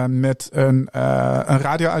 Met een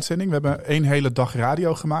radio-uitzending. We hebben 1 hele dag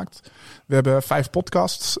radio gemaakt. We hebben 5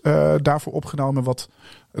 podcasts daarvoor opgenomen.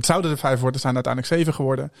 Het zouden er 5 worden, zijn uiteindelijk 7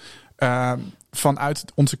 geworden. Vanuit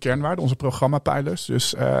onze kernwaarden, onze programmapijlers.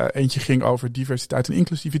 Dus eentje ging over diversiteit en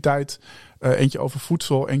inclusiviteit. Eentje over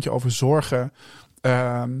voedsel, eentje over zorgen.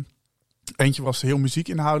 Eentje was heel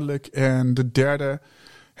muziekinhoudelijk. En de derde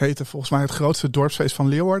heette volgens mij het grootste dorpsfeest van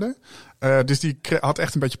Leeuwarden. Dus die had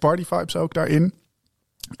echt een beetje party vibes ook daarin.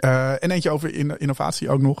 En eentje over innovatie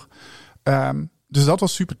ook nog. Dus dat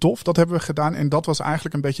was super tof. Dat hebben we gedaan. En dat was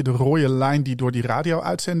eigenlijk een beetje de rode lijn die door die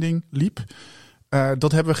radio-uitzending liep.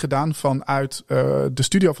 Dat hebben we gedaan vanuit de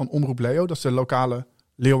studio van Omroep Leo. Dat is de lokale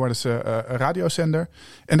Leeuwardense radiozender. En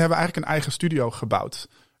daar hebben we eigenlijk een eigen studio gebouwd.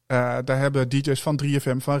 Daar hebben DJ's van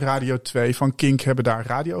 3FM, van Radio 2, van Kink hebben daar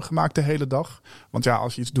radio gemaakt de hele dag. Want ja,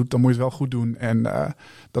 als je iets doet, dan moet je het wel goed doen. En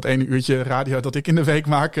dat ene uurtje radio dat ik in de week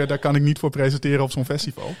maak, daar kan ik niet voor presenteren op zo'n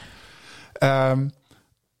festival.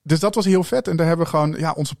 Dus dat was heel vet. En daar hebben we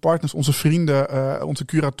gewoon onze partners, onze vrienden, onze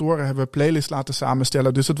curatoren hebben playlists laten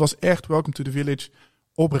samenstellen. Dus het was echt Welcome to the Village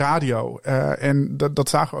op radio. En dat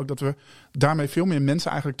zagen we ook dat we daarmee veel meer mensen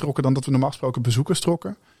eigenlijk trokken dan dat we normaal gesproken bezoekers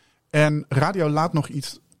trokken. En radio laat nog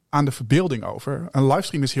iets aan de verbeelding over. Een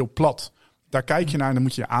livestream is heel plat. Daar kijk je naar en dan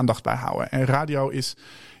moet je je aandacht bij houden. En radio is,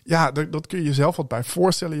 dat kun je jezelf wat bij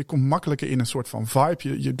voorstellen. Je komt makkelijker in een soort van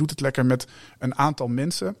vibe. Je doet het lekker met een aantal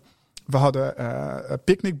mensen. We hadden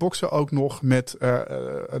picknickboxen ook nog met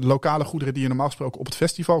lokale goederen die je normaal gesproken op het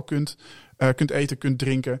festival kunt eten, kunt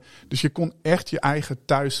drinken. Dus je kon echt je eigen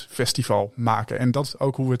thuisfestival maken. En dat is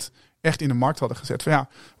ook hoe we het echt in de markt hadden gezet. Van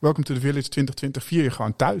Welcome to the Village 2020 vier je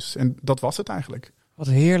gewoon thuis. En dat was het eigenlijk. Wat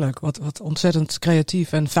heerlijk. Wat ontzettend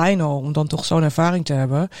creatief en fijn om dan toch zo'n ervaring te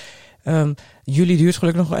hebben. Jullie duurt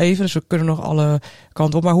gelukkig nog even, dus we kunnen nog alle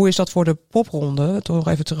kanten op. Maar hoe is dat voor de popronde? Toch nog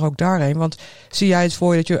even terug ook daarheen. Want zie jij het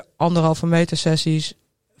voor je dat je 1,5 meter sessies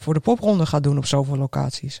voor de popronde gaat doen op zoveel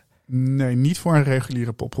locaties? Nee, niet voor een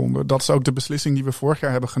reguliere popronde. Dat is ook de beslissing die we vorig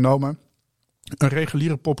jaar hebben genomen. Een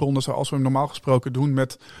reguliere popronde zoals we hem normaal gesproken doen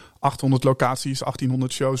met 800 locaties,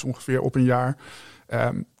 1800 shows ongeveer op een jaar.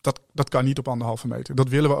 Dat kan niet op 1,5 meter. Dat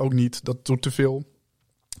willen we ook niet. Dat doet te veel.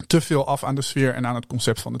 te veel af aan de sfeer en aan het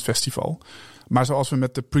concept van het festival. Maar zoals we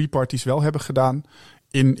met de pre-parties wel hebben gedaan,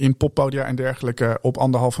 in poppodia en dergelijke op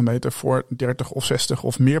 1,5 meter voor 30 of 60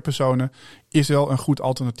 of meer personen, is wel een goed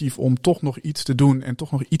alternatief om toch nog iets te doen en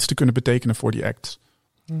toch nog iets te kunnen betekenen voor die acts.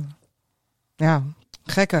 Ja,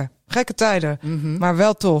 gekke tijden, maar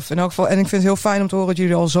wel tof. In elk geval, en ik vind het heel fijn om te horen dat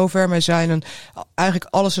jullie al zo ver mee zijn en eigenlijk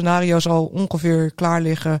alle scenario's al ongeveer klaar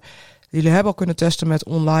liggen. Jullie hebben al kunnen testen met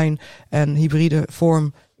online en hybride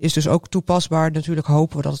vorm is dus ook toepasbaar. Natuurlijk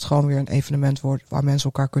hopen we dat het gewoon weer een evenement wordt waar mensen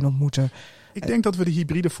elkaar kunnen ontmoeten. Ik denk dat we de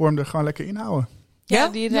hybride vorm er gewoon lekker inhouden. Ja,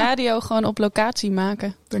 die radio gewoon op locatie maken.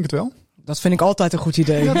 Ik denk het wel. Dat vind ik altijd een goed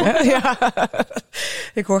idee. Ja.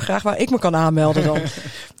 Ik hoor graag waar ik me kan aanmelden dan.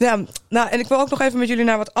 Ja, nou, en ik wil ook nog even met jullie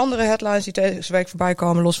naar wat andere headlines die deze week voorbij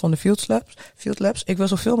komen, los van de Field Labs. Ik wil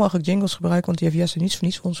zoveel mogelijk jingles gebruiken, want die heeft Jesse niets voor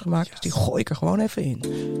niets voor ons gemaakt. Dus die gooi ik er gewoon even in.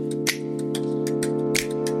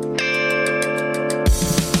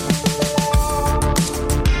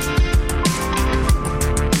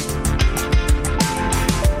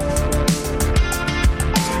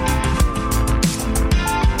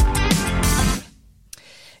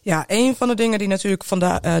 Ja, een van de dingen die natuurlijk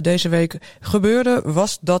deze week gebeurde,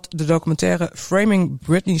 was dat de documentaire Framing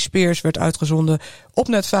Britney Spears werd uitgezonden op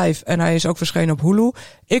Net5. En hij is ook verschenen op Hulu.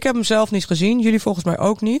 Ik heb hem zelf niet gezien, jullie volgens mij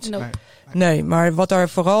ook niet. Nope. Nee, maar wat daar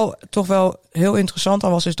vooral toch wel heel interessant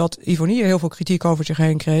aan was, is dat Ivonie heel veel kritiek over zich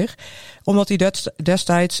heen kreeg. Omdat hij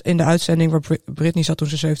destijds in de uitzending waar Britney zat toen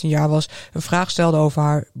ze 17 jaar was, een vraag stelde over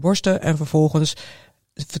haar borsten. En vervolgens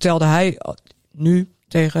vertelde hij nu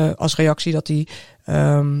tegen als reactie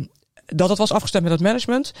dat het was afgestemd met het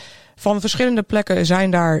management. Van verschillende plekken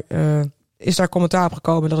is daar commentaar op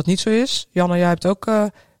gekomen dat het niet zo is. Janne, jij hebt ook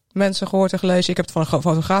mensen gehoord en gelezen. Ik heb het van een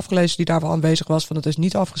fotograaf gelezen die daar wel aanwezig was, van het is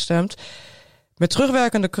niet afgestemd. Met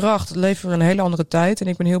terugwerkende kracht leven we een hele andere tijd. En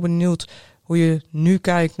ik ben heel benieuwd hoe je nu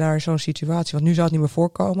kijkt naar zo'n situatie. Want nu zou het niet meer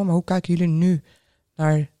voorkomen. Maar hoe kijken jullie nu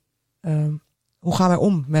naar hoe gaan wij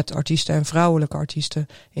om met artiesten en vrouwelijke artiesten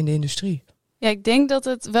in de industrie? Ja, ik denk dat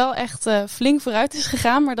het wel echt flink vooruit is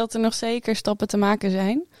gegaan, maar dat er nog zeker stappen te maken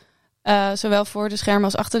zijn. Zowel voor de schermen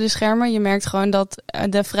als achter de schermen. Je merkt gewoon dat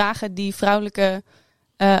de vragen die vrouwelijke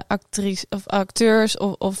acteurs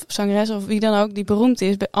of zangeressen of wie dan ook die beroemd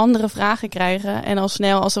is, bij andere vragen krijgen. En al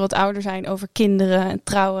snel als ze wat ouder zijn over kinderen en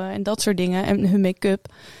trouwen en dat soort dingen en hun make-up.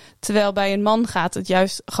 Terwijl bij een man gaat het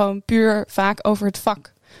juist gewoon puur vaak over het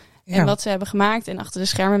vak. Ja. En wat ze hebben gemaakt. En achter de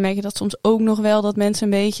schermen merk je dat soms ook nog wel dat mensen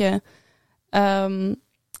een beetje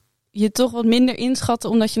je toch wat minder inschatten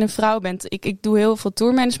omdat je een vrouw bent. Ik doe heel veel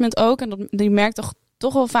tourmanagement ook. En die merkt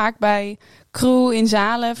toch wel vaak bij crew in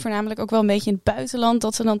zalen, voornamelijk ook wel een beetje in het buitenland,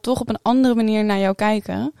 dat ze dan toch op een andere manier naar jou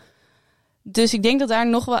kijken. Dus ik denk dat daar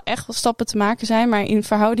nog wel echt wat stappen te maken zijn. Maar in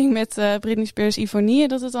verhouding met Britney Spears Ivonie,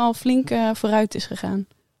 dat het al flink vooruit is gegaan.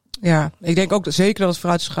 Ja, ik denk ook zeker dat het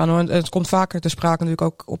vooruit is gegaan. Hoor. En het komt vaker te sprake natuurlijk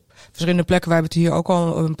ook op verschillende plekken. Wij hebben het hier ook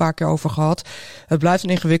al een paar keer over gehad. Het blijft een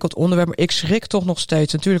ingewikkeld onderwerp, maar ik schrik toch nog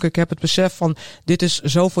steeds. Natuurlijk, ik heb het besef van dit is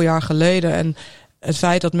zoveel jaar geleden. En het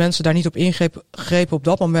feit dat mensen daar niet op ingrepen op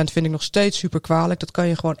dat moment vind ik nog steeds super kwalijk. Dat kan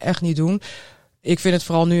je gewoon echt niet doen. Ik vind het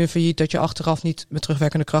vooral nu een failliet dat je achteraf niet met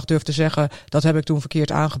terugwerkende kracht durft te zeggen, dat heb ik toen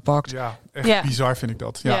verkeerd aangepakt. Ja, echt bizar vind ik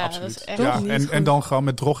dat. Ja, absoluut. Dat is echt en dan gewoon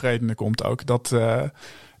met drogredenen komt ook.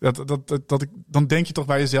 Dan denk je toch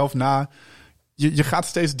bij jezelf na. Je gaat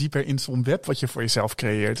steeds dieper in zo'n web wat je voor jezelf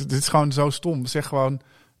creëert. Dit is gewoon zo stom. Zeg gewoon,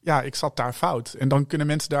 ja, ik zat daar fout. En dan kunnen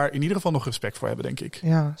mensen daar in ieder geval nog respect voor hebben, denk ik.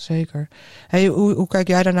 Ja, zeker. Hey, hoe kijk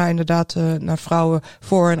jij daarna inderdaad naar vrouwen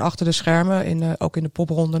voor en achter de schermen? Ook in de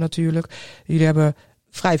popronde natuurlijk. Jullie hebben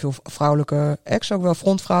vrij veel vrouwelijke acts, ook wel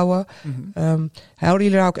frontvrouwen. Mm-hmm. Houden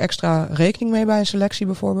jullie daar ook extra rekening mee bij een selectie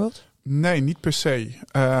bijvoorbeeld? Nee, niet per se.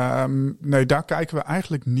 Nee, daar kijken we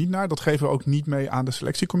eigenlijk niet naar. Dat geven we ook niet mee aan de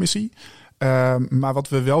selectiecommissie. Maar wat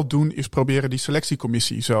we wel doen is proberen die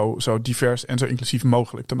selectiecommissie zo divers en zo inclusief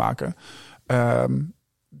mogelijk te maken.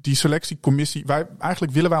 Die selectiecommissie,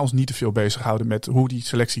 eigenlijk willen wij ons niet te veel bezighouden met hoe die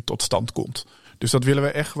selectie tot stand komt. Dus dat willen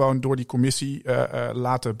we echt gewoon door die commissie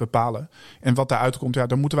laten bepalen. En wat daaruit komt, ja,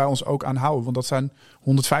 daar moeten wij ons ook aan houden. Want dat zijn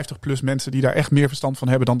 150 plus mensen die daar echt meer verstand van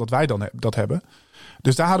hebben dan dat wij dat hebben.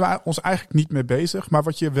 Dus daar houden we ons eigenlijk niet mee bezig. Maar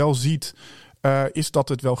wat je wel ziet, is dat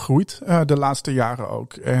het wel groeit de laatste jaren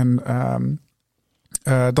ook. En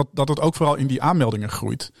dat het ook vooral in die aanmeldingen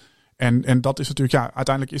groeit. En dat is natuurlijk, ja,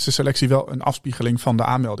 uiteindelijk is de selectie wel een afspiegeling van de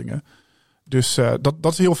aanmeldingen. Dus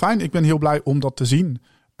dat is heel fijn. Ik ben heel blij om dat te zien.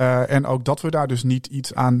 En ook dat we daar dus niet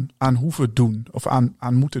iets aan hoeven doen of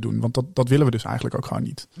aan moeten doen. Want dat willen we dus eigenlijk ook gewoon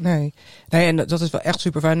niet. Nee, en dat is wel echt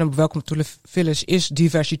super fijn. En Welcome to the Village is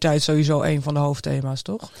diversiteit sowieso een van de hoofdthema's,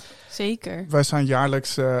 toch? Zeker. Wij zijn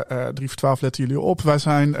jaarlijks, 3 voor 12 letten jullie op. Wij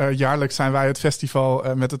zijn jaarlijks zijn wij het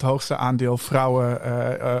festival met het hoogste aandeel vrouwen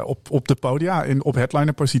op de podia. Op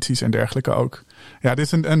headlinerposities en dergelijke ook. Ja, dit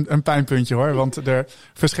is een pijnpuntje hoor. Want er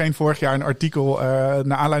verscheen vorig jaar een artikel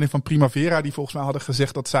naar aanleiding van Primavera. Die volgens mij hadden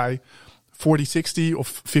gezegd dat zij 40-60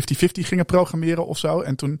 of 50-50 gingen programmeren of zo.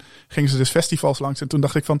 En toen gingen ze dus festivals langs. En toen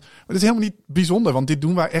dacht ik van, het is helemaal niet bijzonder. Want dit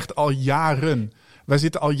doen wij echt al jaren. Wij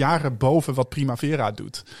zitten al jaren boven wat Primavera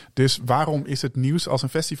doet. Dus waarom is het nieuws als een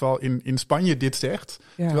festival in Spanje dit zegt?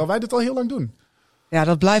 Ja. Terwijl wij dit al heel lang doen. Ja,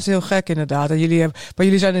 dat blijft heel gek inderdaad. En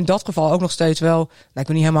jullie zijn in dat geval ook nog steeds wel, nou, ik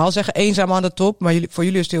wil niet helemaal zeggen eenzaam aan de top. Maar voor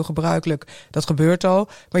jullie is het heel gebruikelijk. Dat gebeurt al.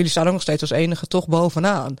 Maar jullie staan ook nog steeds als enige toch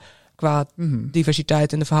bovenaan. Qua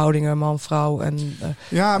diversiteit in de verhoudingen man-vrouw.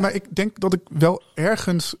 Ja, maar ik denk dat ik wel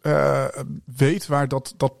ergens weet waar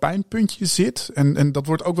dat pijnpuntje zit. En dat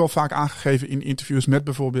wordt ook wel vaak aangegeven in interviews met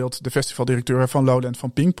bijvoorbeeld de festivaldirecteur van Lowland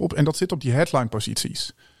van Pinkpop. En dat zit op die headline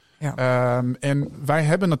posities. Ja. En wij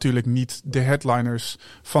hebben natuurlijk niet de headliners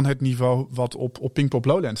van het niveau wat op Pinkpop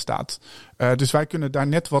Lowland staat. Dus wij kunnen daar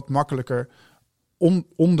net wat makkelijker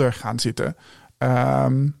onder gaan zitten.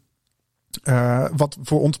 Wat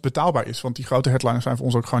voor ons betaalbaar is. Want die grote headliners zijn voor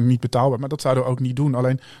ons ook gewoon niet betaalbaar. Maar dat zouden we ook niet doen.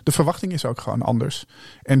 Alleen de verwachting is ook gewoon anders.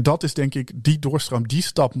 En dat is denk ik die doorstroom. Die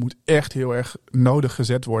stap moet echt heel erg nodig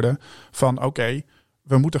gezet worden. Van oké,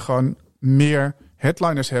 we moeten gewoon meer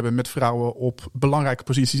headliners hebben met vrouwen op belangrijke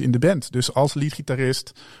posities in de band. Dus als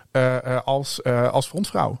leadgitarist, als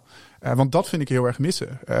frontvrouw. Want dat vind ik heel erg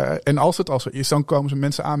missen. En als het al zo is, dan komen ze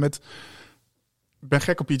mensen aan met... Ik ben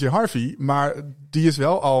gek op PJ Harvey, maar die is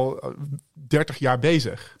wel al 30 jaar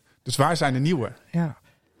bezig. Dus waar zijn de nieuwe? Ja.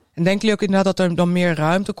 En denken jullie ook inderdaad dat er dan meer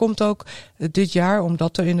ruimte komt ook dit jaar?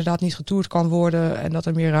 Omdat er inderdaad niet getoerd kan worden en dat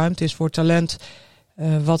er meer ruimte is voor talent...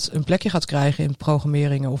 wat een plekje gaat krijgen in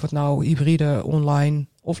programmeringen. Of het nou hybride, online,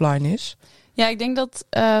 offline is. Ja, ik denk dat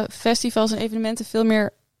festivals en evenementen veel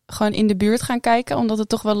meer gewoon in de buurt gaan kijken. Omdat het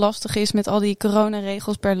toch wel lastig is met al die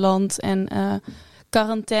coronaregels per land en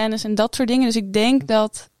quarantaines en dat soort dingen. Dus ik denk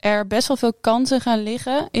dat er best wel veel kansen gaan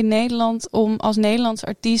liggen in Nederland om als Nederlands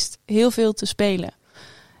artiest heel veel te spelen.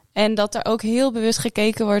 En dat er ook heel bewust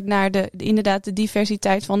gekeken wordt naar inderdaad de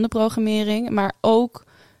diversiteit van de programmering. Maar ook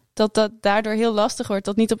dat daardoor heel lastig wordt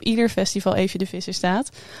dat niet op ieder festival Eefje de Visser staat.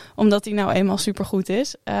 Omdat die nou eenmaal supergoed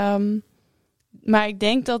is. Maar ik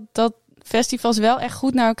denk dat festivals wel echt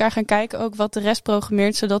goed naar elkaar gaan kijken. Ook wat de rest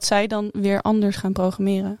programmeert. Zodat zij dan weer anders gaan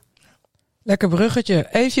programmeren. Lekker bruggetje.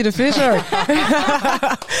 Eefje de Visser.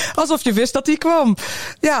 Alsof je wist dat die kwam.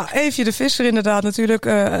 Ja, Eefje de Visser inderdaad natuurlijk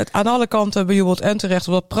aan alle kanten bejubeld en terecht.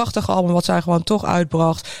 Op dat prachtige album wat zij gewoon toch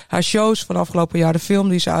uitbracht. Haar shows van afgelopen jaar, de film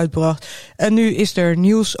die ze uitbracht. En nu is er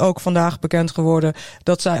nieuws ook vandaag bekend geworden.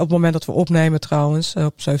 Dat zij op het moment dat we opnemen trouwens,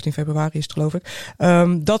 op 17 februari is het geloof ik.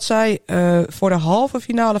 Dat zij voor de halve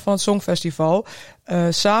finale van het Songfestival...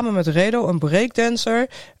 samen met Redo, een breakdancer,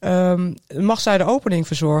 mag zij de opening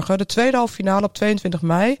verzorgen. De tweede halve finale op 22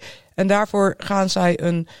 mei. En daarvoor gaan zij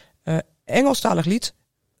een Engelstalig lied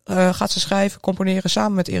gaat ze schrijven, componeren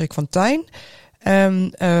samen met Erik van Tijn.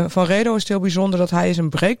 Van Redo is het heel bijzonder dat hij is een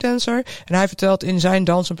breakdancer. En hij vertelt in zijn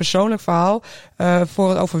dans een persoonlijk verhaal voor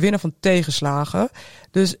het overwinnen van tegenslagen.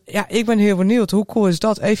 Dus ja, ik ben heel benieuwd. Hoe cool is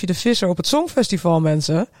dat? Eefje de Visser op het Songfestival,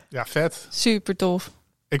 mensen. Ja, vet. Super tof.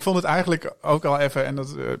 Ik vond het eigenlijk ook al even, en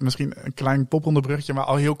dat misschien een klein popronderbruggetje, maar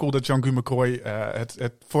al heel cool dat Jean-Guy McCroy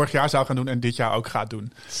het vorig jaar zou gaan doen en dit jaar ook gaat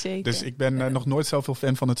doen. Zeker. Dus ik ben nog nooit zoveel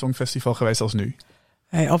fan van het Songfestival geweest als nu.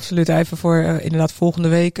 Hey, absoluut. Even voor inderdaad volgende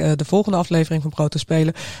week de volgende aflevering van Brood te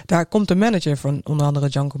Spelen. Daar komt de manager van onder andere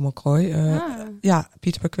Jean-Guy McCroy. Ja,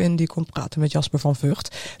 Pieter Perquin, die komt praten met Jasper van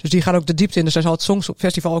Vught. Dus die gaat ook de diepte in. Dus daar zal het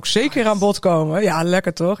Songfestival ook zeker aan bod komen. Ja,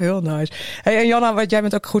 lekker toch? Heel nice. Hey, en Janna, jij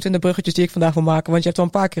bent ook goed in de bruggetjes die ik vandaag wil maken. Want je hebt al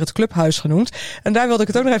een paar keer het Clubhuis genoemd. En daar wilde ik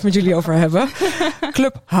het ook nog even met jullie over hebben.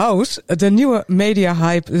 Clubhouse, de nieuwe media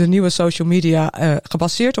hype, de nieuwe social media,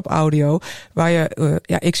 gebaseerd op audio. Waar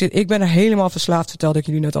je, ik ben er helemaal verslaafd, vertelde ik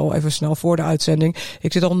jullie net al even snel voor de uitzending.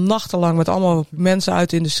 Ik zit al nachtenlang met allemaal mensen uit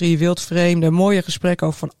de industrie, wildvreemden, mooie gesprekken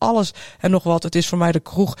over van alles en nog wat. Het is voor mij de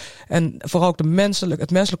kroeg en vooral ook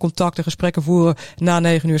het menselijk contact, de gesprekken voeren na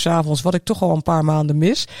 9 uur 's avonds, wat ik toch al een paar maanden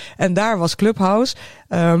mis. En daar was Clubhouse.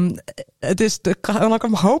 Er kan ook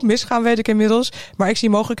een hoop misgaan, weet ik inmiddels. Maar ik zie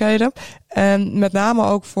mogelijkheden. En met name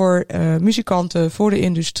ook voor muzikanten, voor de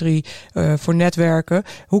industrie, voor netwerken.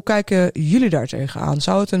 Hoe kijken jullie daar tegenaan?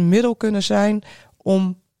 Zou het een middel kunnen zijn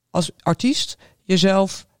om als artiest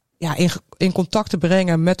jezelf in contact te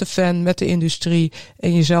brengen met de fan, met de industrie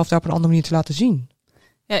en jezelf daar op een andere manier te laten zien?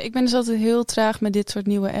 Ja, ik ben dus altijd heel traag met dit soort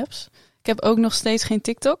nieuwe apps. Ik heb ook nog steeds geen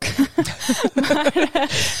TikTok.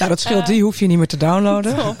 Nou, dat scheelt, die hoef je niet meer te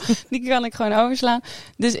downloaden. Top, die kan ik gewoon overslaan.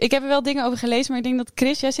 Dus ik heb er wel dingen over gelezen, maar ik denk dat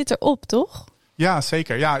Chris, jij zit erop, toch? Ja,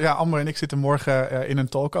 zeker. Ja, Amber en ik zitten morgen in een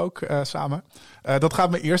talk ook samen. Dat gaat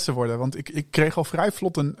mijn eerste worden, want ik kreeg al vrij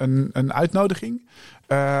vlot een uitnodiging.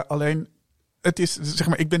 Alleen, het is, zeg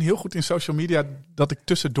maar, ik ben heel goed in social media dat ik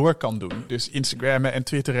tussendoor kan doen. Dus Instagrammen en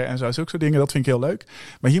Twitteren en zo, zulke soort dingen, dat vind ik heel leuk.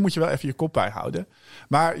 Maar hier moet je wel even je kop bij houden.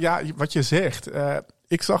 Maar ja, wat je zegt,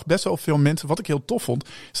 ik zag best wel veel mensen, wat ik heel tof vond,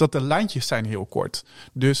 is dat de lijntjes zijn heel kort.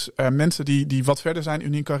 Dus mensen die wat verder zijn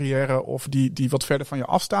in hun carrière of die wat verder van je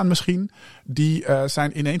afstaan misschien, die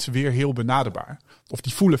zijn ineens weer heel benaderbaar. Of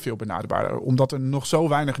die voelen veel benaderbaarder, omdat er nog zo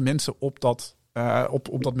weinig mensen op dat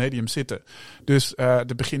medium zitten. Dus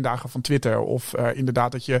de begindagen van Twitter of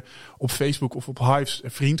inderdaad dat je op Facebook of op Hives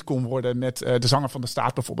vriend kon worden met de zanger van de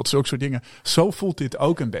staat bijvoorbeeld. Zulke soort dingen. Zo voelt dit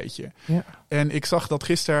ook een beetje. Ja. En ik zag dat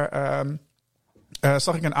gisteren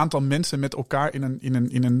zag ik een aantal mensen met elkaar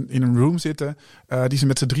in een room zitten. Die ze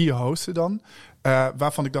met z'n drieën hosten dan.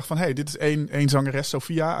 Waarvan ik dacht van, dit is één zangeres,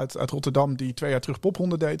 Sophia uit Rotterdam, die 2 jaar terug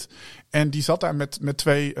popronde deed. En die zat daar met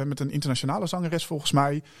een internationale zangeres volgens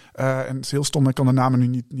mij. En het is heel stom, ik kan de namen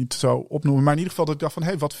nu niet zo opnoemen. Maar in ieder geval dat ik dacht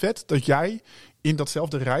van, wat vet dat jij in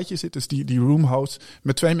datzelfde rijtje zit. Dus die room host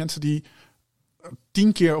met 2 mensen die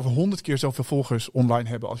 10 keer of 100 keer zoveel volgers online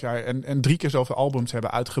hebben als jij. En 3 keer zoveel albums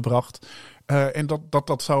hebben uitgebracht. En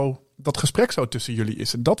dat gesprek zo tussen jullie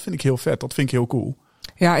is. En dat vind ik heel vet. Dat vind ik heel cool.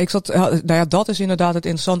 Ja, dat is inderdaad het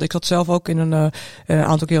interessante. Ik zat zelf ook in een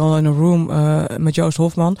aantal keer al in een room met Joost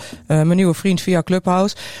Hofman, mijn nieuwe vriend via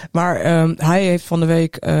Clubhouse. Maar hij heeft van de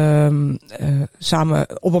week samen,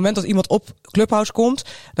 op het moment dat iemand op Clubhouse komt,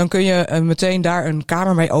 dan kun je meteen daar een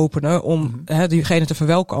kamer mee openen om diegene te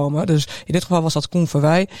verwelkomen. Dus in dit geval was dat Koen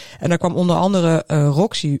Verwij. En daar kwam onder andere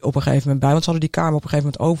Roxy op een gegeven moment bij, want ze hadden die kamer op een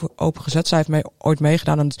gegeven moment opengezet. Zij heeft ooit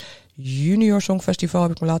meegedaan aan het Junior Songfestival,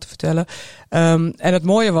 heb ik me laten vertellen. En het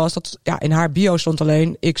mooie was dat in haar bio stond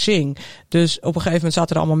alleen ik zing. Dus op een gegeven moment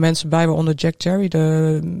zaten er allemaal mensen bij, waaronder Jack Terry,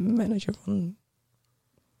 de manager van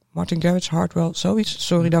Martin Garrix, Hardwell, zoiets.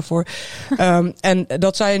 Sorry daarvoor. En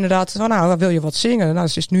dat zij inderdaad van, wil je wat zingen? Nou,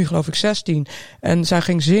 ze is nu geloof ik 16. En zij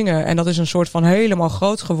ging zingen. En dat is een soort van helemaal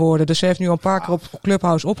groot geworden. Dus ze heeft nu al een paar keer op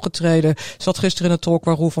Clubhouse opgetreden. Ze zat gisteren in een talk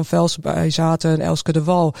waar Roel van Velsen bij zaten en Elske de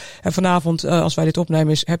Wal. En vanavond, als wij dit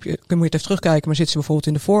opnemen, kun je het even terugkijken. Maar zit ze bijvoorbeeld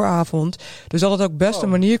in de vooravond. Dus dat het ook best een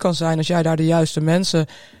manier kan zijn als jij daar de juiste mensen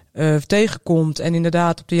tegenkomt. En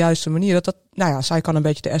inderdaad op de juiste manier. Zij kan een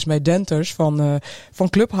beetje de Esme Denters van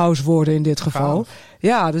Clubhouse worden in dit geval. Gaaf.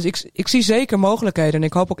 Ja, dus ik zie zeker mogelijkheden. En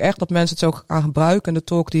ik hoop ook echt dat mensen het zo gaan gebruiken. En de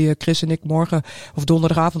talk die Chris en ik morgen of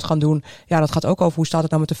donderdagavond gaan doen. Ja, dat gaat ook over hoe staat het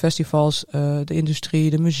nou met de festivals, de industrie,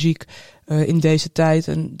 de muziek in deze tijd.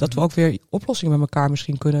 En dat we ook weer oplossingen met elkaar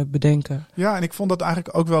misschien kunnen bedenken. Ja, en ik vond dat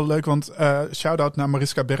eigenlijk ook wel leuk. Want shout-out naar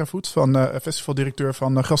Mariska Berrevoet, van festivaldirecteur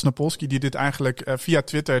van Grasnopolski, die dit eigenlijk via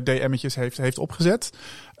Twitter DM'tjes heeft opgezet.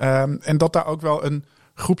 En dat daar ook wel een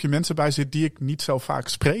groepje mensen bij zit die ik niet zo vaak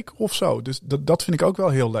spreek of zo. Dus dat vind ik ook wel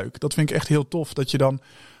heel leuk. Dat vind ik echt heel tof. Dat je dan,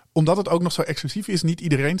 omdat het ook nog zo exclusief is, niet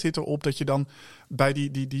iedereen zit erop, dat je dan bij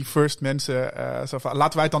die first mensen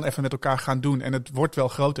laten wij het dan even met elkaar gaan doen. En het wordt wel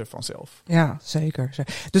groter vanzelf. Ja, zeker.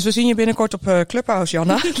 Dus we zien je binnenkort op Clubhouse,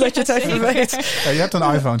 Janna. Dat je het even weet. Ja, je hebt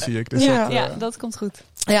een iPhone, zie ik. Dus ja, dat komt goed.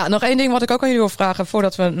 Ja, nog één ding wat ik ook aan jullie wil vragen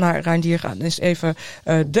voordat we naar Reindier gaan, is even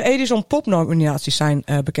de Edison Pop nominaties zijn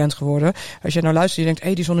bekend geworden. Als je nou luistert en je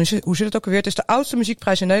denkt, Edison, hoe zit het ook alweer? Het is de oudste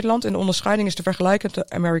muziekprijs in Nederland en de onderscheiding is te vergelijken met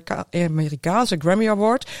de Amerikaanse Grammy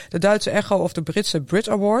Award, de Duitse Echo of de Britse Brit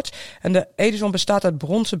Award. En de Edison bestaat uit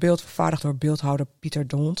bronzen beeld vervaardigd door beeldhouwer Pieter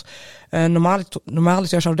D'Hont.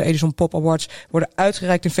 Normaliter zouden de Edison Pop Awards worden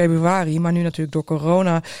uitgereikt in februari, maar nu natuurlijk door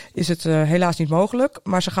corona is het helaas niet mogelijk.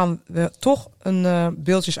 Maar ze gaan toch een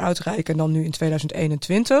beeldjes uitreiken en dan nu in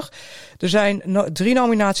 2021. Er zijn 3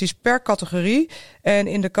 nominaties per categorie. En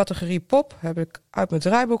in de categorie pop heb ik uit mijn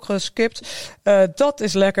draaiboek geskipt. Dat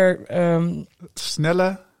is lekker.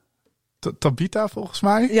 Snelle Tabita volgens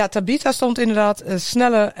mij. Ja, Tabita stond inderdaad.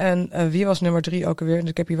 Snelle en wie was nummer 3 ook alweer?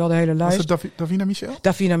 Ik heb hier wel de hele lijst. Was het Davina Michel?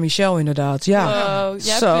 Davina Michel inderdaad, ja. Wow,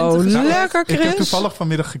 zo lekker, Chris. Ik heb toevallig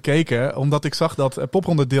vanmiddag gekeken, omdat ik zag dat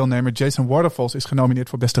popronde deelnemer Jason Waterfalls is genomineerd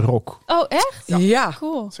voor beste rock. Oh, echt? Ja.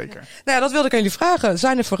 Cool. Zeker. Nou ja, dat wilde ik aan jullie vragen.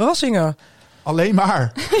 Zijn er verrassingen? Alleen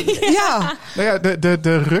maar. Ja. Nou ja,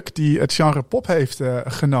 de ruk die het genre pop heeft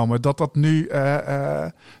genomen, dat nu,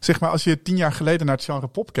 zeg maar, als je 10 jaar geleden naar het genre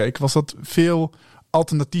pop keek, was dat veel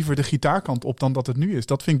alternatiever de gitaarkant op dan dat het nu is.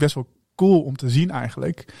 Dat vind ik best wel cool om te zien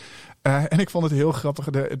eigenlijk. En ik vond het heel grappig.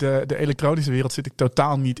 De elektronische wereld zit ik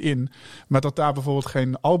totaal niet in. Maar dat daar bijvoorbeeld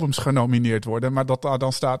geen albums genomineerd worden. Maar dat daar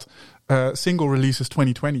dan staat single releases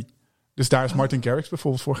 2020. Dus daar is Martin Garrix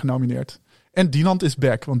bijvoorbeeld voor genomineerd. En Dinant is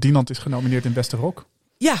back. Want Dinant is genomineerd in Beste Rock.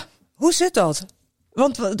 Ja, hoe zit dat?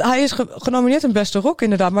 Want hij is genomineerd in Beste Rock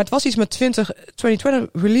inderdaad. Maar het was iets met 2020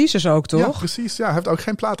 releases ook, toch? Ja, precies. Ja, hij heeft ook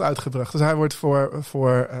geen plaat uitgebracht. Dus hij wordt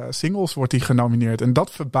voor singles wordt hij genomineerd. En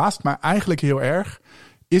dat verbaast mij eigenlijk heel erg.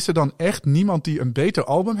 Is er dan echt niemand die een beter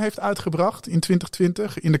album heeft uitgebracht in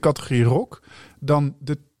 2020 in de categorie rock dan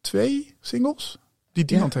de 2 singles die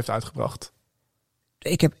Dinant heeft uitgebracht?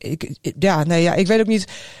 Ik weet ook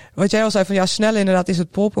niet wat jij al zei van snel inderdaad is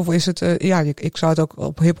het pop of is het ik zou het ook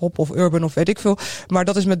op hip-hop of urban of weet ik veel, maar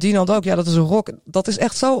dat is met Dinant ook. Ja, dat is een rock. Dat is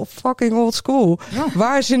echt zo fucking old school. Ja.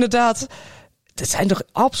 Waar is inderdaad, het zijn toch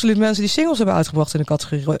absoluut mensen die singles hebben uitgebracht in de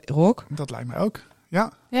categorie rock? Dat lijkt mij ook.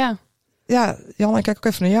 Ja. Ja, Jan, ik kijk ook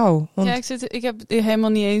even naar jou. Want... Ja, ik heb helemaal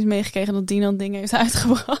niet eens meegekregen dat Dinant dingen heeft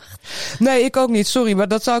uitgebracht. Nee, ik ook niet. Sorry, maar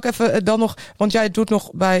dat zou ik even dan nog... Want jij doet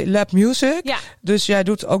nog bij Lab Music. Ja. Dus jij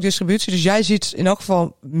doet ook distributie. Dus jij ziet in elk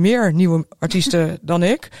geval meer nieuwe artiesten dan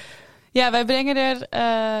ik. Ja, wij brengen er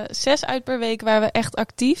 6 uit per week waar we echt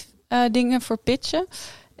actief dingen voor pitchen.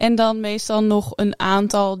 En dan meestal nog een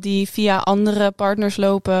aantal die via andere partners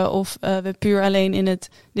lopen of we puur alleen in het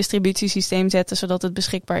distributiesysteem zetten, zodat het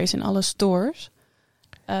beschikbaar is in alle stores.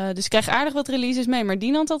 Dus ik krijg aardig wat releases mee, maar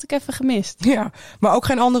Dinant had ik even gemist. Ja, maar ook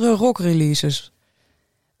geen andere rock releases?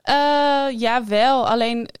 Ja, wel.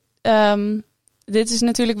 Alleen dit is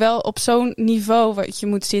natuurlijk wel op zo'n niveau wat je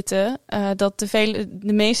moet zitten. Dat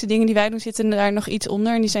de meeste dingen die wij doen zitten daar nog iets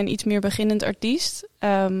onder. En die zijn iets meer beginnend artiest.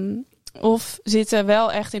 Of zitten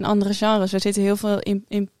wel echt in andere genres. We zitten heel veel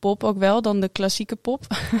in pop ook wel, dan de klassieke pop.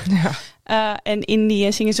 Ja. En indie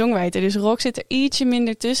en singer-songwriter. Dus rock zit er ietsje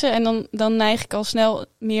minder tussen. En dan neig ik al snel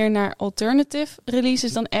meer naar alternative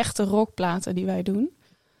releases dan echte rockplaten die wij doen.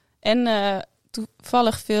 En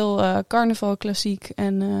toevallig veel carnaval klassiek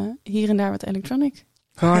en hier en daar wat electronic.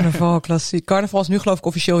 Carnaval klassiek. Carnaval is nu geloof ik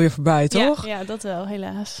officieel weer voorbij, toch? Ja, dat wel,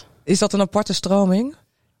 helaas. Is dat een aparte stroming?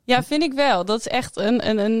 Ja, vind ik wel. Dat is echt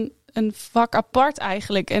een vak apart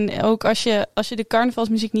eigenlijk. En ook als je de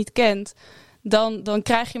carnavalsmuziek niet kent, dan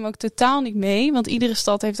krijg je hem ook totaal niet mee. Want iedere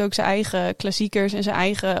stad heeft ook zijn eigen klassiekers en zijn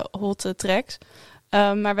eigen hot tracks.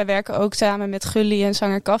 Maar wij werken ook samen met Gully en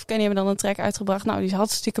zanger Kafka. En die hebben dan een track uitgebracht. Nou, die is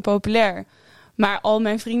hartstikke populair. Maar al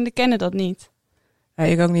mijn vrienden kennen dat niet. Ja,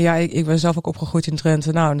 ik ook niet. Ja, ik ben zelf ook opgegroeid in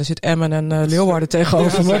Drenthe. Nou, en er zit Emmen en Leeuwarden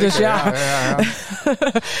tegenover me. Dus ja.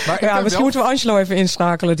 Maar misschien moeten we Angelo even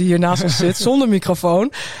inschakelen die hier naast ons zit. Zonder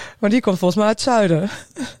microfoon. Maar die komt volgens mij uit het zuiden.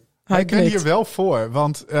 Ik ben hier wel voor.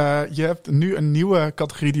 Want je hebt nu een nieuwe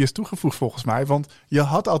categorie die is toegevoegd volgens mij. Want je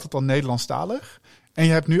had altijd al Nederlandstalig. En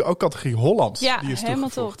je hebt nu ook categorie Hollands. Ja, die is helemaal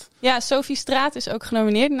toegevoegd. Top. Ja, Sophie Straat is ook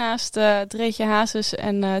genomineerd naast Dreetje Hazes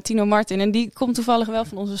en Tino Martin. En die komt toevallig wel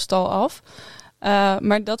van onze stal af.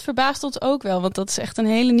 Maar dat verbaast ons ook wel. Want dat is echt een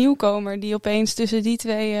hele nieuwkomer die opeens tussen die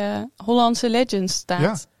 2 Hollandse legends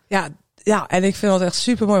staat. Ja, en ik vind dat echt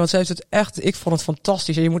super mooi. Want ze heeft het echt, ik vond het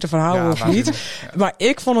fantastisch. En je moet ervan houden of niet. Ja. Maar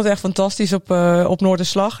ik vond het echt fantastisch op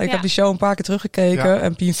Noorderslag. Ik heb die show een paar keer teruggekeken. Ja.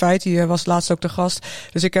 En Pien Feit, die was laatst ook de gast.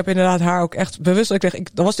 Dus ik heb inderdaad haar ook echt bewust.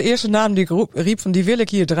 Dat was de eerste naam die ik riep van die wil ik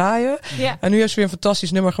hier draaien. Ja. En nu heeft ze weer een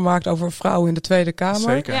fantastisch nummer gemaakt over vrouwen in de Tweede Kamer.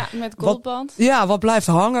 Zeker. Ja, met Goldband. Wat blijft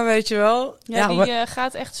hangen, weet je wel. Ja, die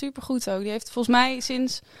gaat echt super goed ook. Die heeft volgens mij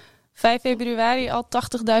sinds 5 februari al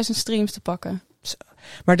 80.000 streams te pakken.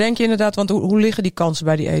 Maar denk je inderdaad, want hoe liggen die kansen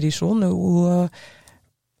bij die Edison?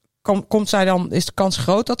 Komt zij dan, is de kans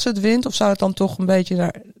groot dat ze het wint? Of zou het dan toch een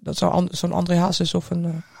beetje zo'n André Hazes of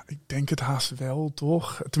een... Ik denk het haast wel,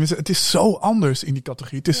 toch? Tenminste, het is zo anders in die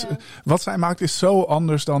categorie. Het is, wat zij maakt is zo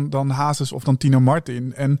anders dan Hazes of dan Tino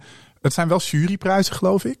Martin. En het zijn wel juryprijzen,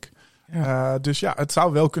 geloof ik. Ja. Dus ja, het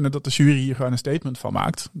zou wel kunnen dat de jury hier gewoon een statement van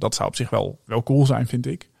maakt. Dat zou op zich wel cool zijn, vind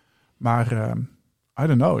ik. Maar... I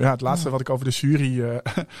don't know. Ja, het laatste wat ik over de jury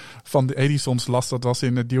van de Edisons las, dat was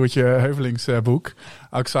in het Diewertje Heuvelings boek,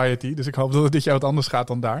 Anxiety. Dus ik hoop dat het dit jaar wat anders gaat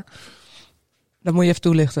dan daar. Dat moet je even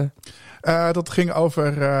toelichten. Dat ging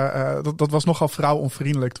over, dat was nogal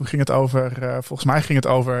vrouwonvriendelijk. Toen ging het over, volgens mij ging het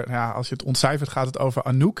over, als je het ontcijfert gaat het over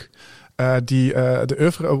Anouk. Die de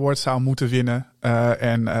Oeuvre Award zou moeten winnen.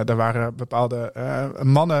 En er waren bepaalde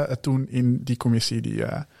mannen toen in die commissie, die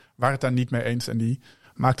waren het daar niet mee eens en die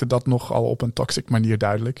maakte dat nogal op een toxic manier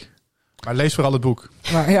duidelijk. Maar lees vooral het boek.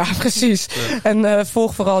 Maar ja, precies. Ja. En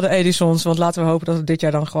volg vooral de Edisons. Want laten we hopen dat we dit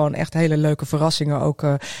jaar dan gewoon echt hele leuke verrassingen ook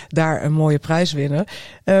daar een mooie prijs winnen.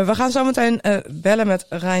 We gaan zo meteen bellen met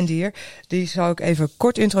Reindier. Die zou ik even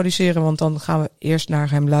kort introduceren, want dan gaan we eerst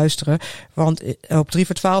naar hem luisteren. Want op 3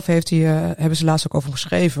 voor 12 hebben ze laatst ook over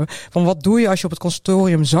geschreven. Van wat doe je als je op het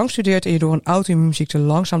conservatorium zang studeert en je door een auto-immuunziekte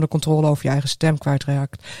langzaam de controle over je eigen stem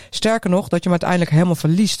kwijtraakt. Sterker nog, dat je hem uiteindelijk helemaal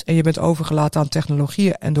verliest en je bent overgelaten aan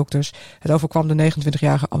technologieën en dokters. Het overkwam de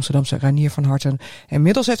 29-jarige Amsterdamse Reinier van Harten.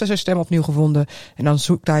 Inmiddels heeft hij zijn stem opnieuw gevonden. En dan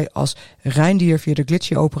zoekt hij als Reindier via de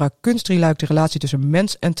glitchy opera kunstdrieluik de relatie tussen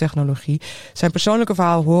mens en technologie. Zijn persoonlijke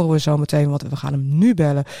verhaal horen we zo meteen, want we gaan hem nu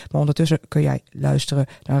bellen. Maar ondertussen kun jij luisteren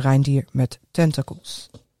naar Reindier met Tentacles.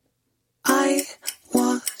 I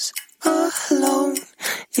was alone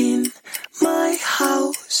in my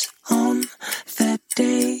house on that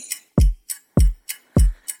day.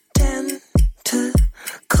 Tentacles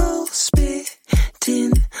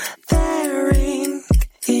spitting their ink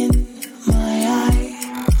in my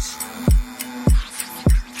eyes.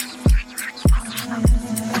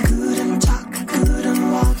 I couldn't talk,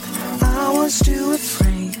 couldn't walk, I was too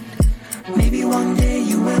afraid. Maybe one day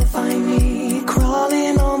you will find me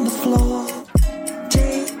crawling on the floor.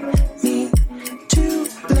 Take me to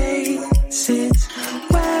places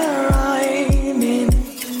where I'm in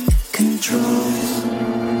control.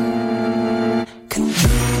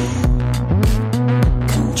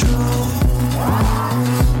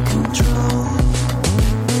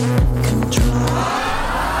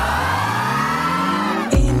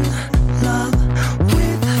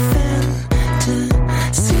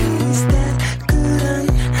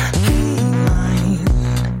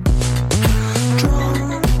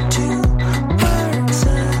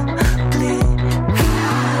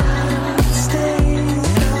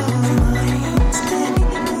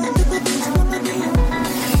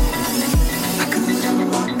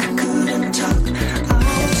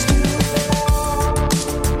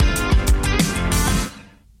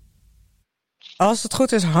 Als het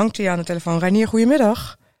goed is, hangt hij aan de telefoon. Reinier,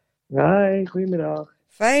 goedemiddag. Hi, goedemiddag.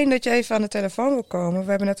 Fijn dat je even aan de telefoon wil komen. We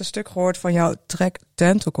hebben net een stuk gehoord van jouw track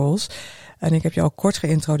Tentacles. En ik heb je al kort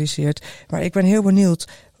geïntroduceerd. Maar ik ben heel benieuwd.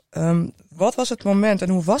 Wat was het moment en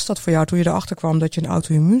hoe was dat voor jou toen je erachter kwam dat je een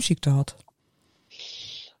auto-immuunziekte had?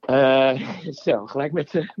 Zo, gelijk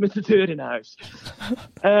met de deur in huis.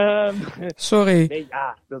 Sorry. Nee,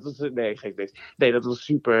 ja, dat was... Nee, geef niks. Nee, dat was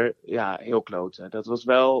super, ja, heel klote. Dat was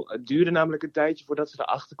wel... Het duurde namelijk een tijdje voordat ze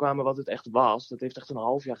erachter kwamen wat het echt was. Dat heeft echt een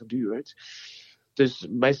half jaar geduurd. Dus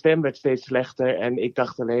mijn stem werd steeds slechter en ik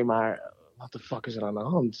dacht alleen maar... Wat de fuck is er aan de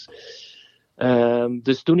hand?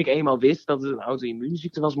 Dus toen ik eenmaal wist dat het een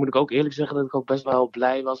auto-immuunziekte was, moet ik ook eerlijk zeggen dat ik ook best wel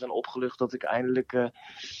blij was en opgelucht dat ik eindelijk...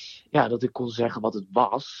 dat ik kon zeggen wat het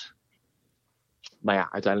was. Maar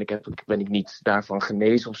ja, uiteindelijk ben ik niet daarvan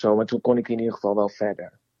genezen of zo. Maar toen kon ik in ieder geval wel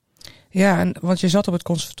verder. Ja, want je zat op het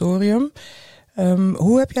conservatorium.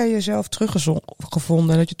 Hoe heb jij jezelf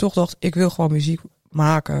teruggevonden? Dat je toch dacht, ik wil gewoon muziek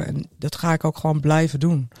maken. En dat ga ik ook gewoon blijven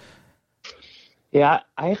doen. Ja,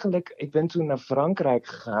 eigenlijk, ik ben toen naar Frankrijk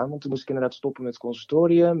gegaan. Want toen moest ik inderdaad stoppen met het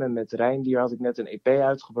conservatorium. En met Reindier had ik net een EP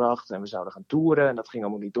uitgebracht. En we zouden gaan toeren. En dat ging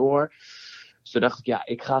allemaal niet door. Dus toen dacht ik, ja,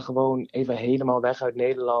 ik ga gewoon even helemaal weg uit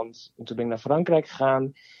Nederland. En toen ben ik naar Frankrijk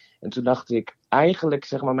gegaan. En toen dacht ik, eigenlijk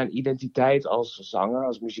zeg maar mijn identiteit als zanger,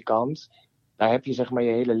 als muzikant, daar heb je zeg maar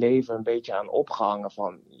je hele leven een beetje aan opgehangen.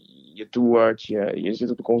 Van je toert, je zit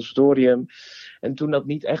op het conservatorium. En toen dat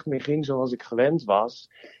niet echt meer ging zoals ik gewend was,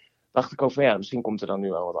 dacht ik ook van ja, misschien komt er dan nu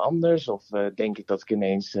wel wat anders. Of denk ik dat ik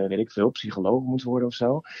ineens, weet ik veel, psycholoog moet worden of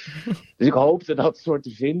zo. Dus ik hoopte dat soort te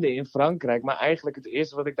vinden in Frankrijk. Maar eigenlijk het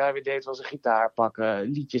eerste wat ik daar weer deed was een gitaar pakken,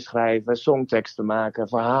 liedjes schrijven, songteksten maken,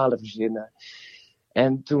 verhalen verzinnen.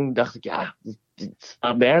 En toen dacht ik, ja, dit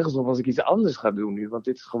staat nergens op als ik iets anders ga doen nu. Want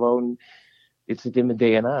dit is gewoon, dit zit in mijn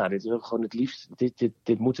DNA. Dit is gewoon het liefst,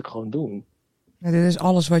 dit moet ik gewoon doen. Ja, dit is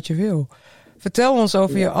alles wat je wil. Vertel ons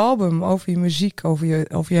over je album, over je muziek, over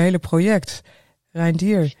je hele project.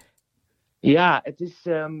 Reindier. Ja, het is 2,5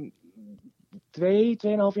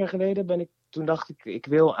 jaar geleden toen dacht ik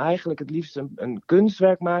wil eigenlijk het liefst een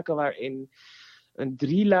kunstwerk maken waarin een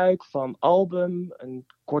drieluik van album, een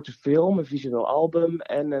korte film, een visueel album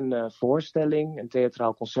en een voorstelling, een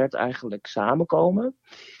theatraal concert eigenlijk samenkomen.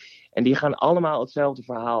 En die gaan allemaal hetzelfde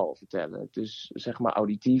verhaal vertellen. Dus zeg maar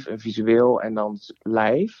auditief en visueel en dan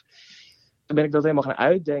live. Toen ben ik dat helemaal gaan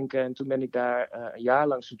uitdenken en toen ben ik daar een jaar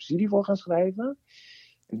lang subsidie voor gaan schrijven.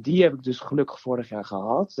 En die heb ik dus gelukkig vorig jaar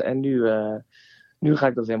gehad. En nu ga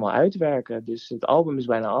ik dat helemaal uitwerken. Dus het album is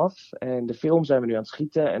bijna af en de film zijn we nu aan het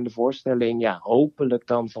schieten. En de voorstelling, ja, hopelijk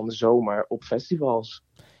dan van de zomer op festivals.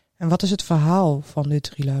 En wat is het verhaal van dit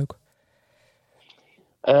drieluik?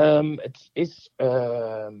 Het is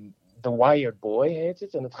The Wired Boy heet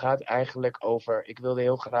het. En het gaat eigenlijk over... Ik wilde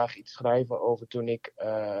heel graag iets schrijven over toen ik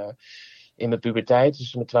in mijn puberteit,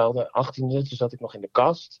 tussen mijn 12e en 18e, toen zat ik nog in de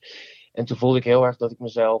kast. En toen voelde ik heel erg dat ik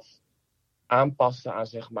mezelf aanpaste aan,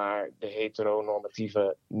 zeg maar, de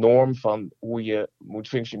heteronormatieve norm van hoe je moet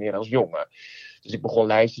functioneren als jongen. Dus ik begon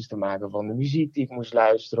lijstjes te maken van de muziek die ik moest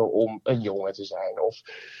luisteren om een jongen te zijn. Of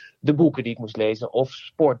de boeken die ik moest lezen. Of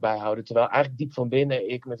sport bijhouden. Terwijl eigenlijk diep van binnen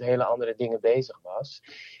ik met hele andere dingen bezig was.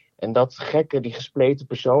 En dat gekke, die gespleten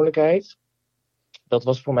persoonlijkheid, dat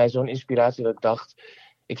was voor mij zo'n inspiratie dat ik dacht...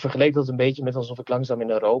 Ik vergeleek dat een beetje met alsof ik langzaam in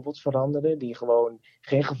een robot veranderde. Die gewoon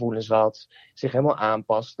geen gevoelens had. Zich helemaal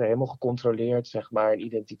aanpaste. Helemaal gecontroleerd, zeg maar, een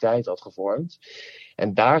identiteit had gevormd.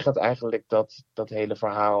 En daar gaat eigenlijk dat hele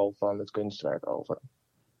verhaal van het kunstwerk over.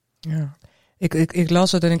 Ja. Ik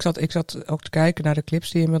las het en ik zat ook te kijken naar de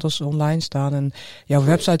clips die inmiddels online staan. En jouw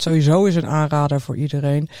website sowieso is een aanrader voor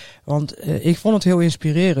iedereen. Want ik vond het heel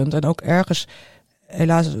inspirerend. En ook ergens...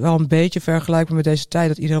 helaas wel een beetje vergelijkbaar met deze tijd,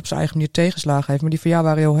 dat iedereen op zijn eigen manier tegenslagen heeft. Maar die van jou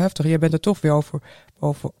waren heel heftig. Jij bent er toch weer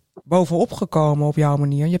bovenop gekomen op jouw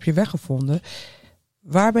manier. Je hebt je weg gevonden.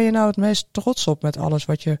 Waar ben je nou het meest trots op met alles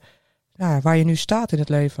wat waar je nu staat in het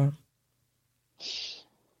leven?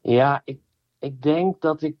 Ja, ik denk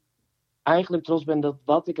dat ik eigenlijk trots ben dat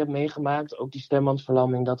wat ik heb meegemaakt, ook die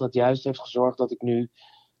stembandverlamming, dat juist heeft gezorgd dat ik nu,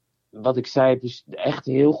 wat ik zei, dus echt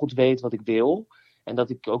heel goed weet wat ik wil. En dat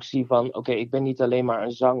ik ook zie van, oké, ik ben niet alleen maar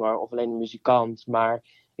een zanger of alleen een muzikant, maar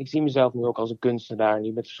ik zie mezelf nu ook als een kunstenaar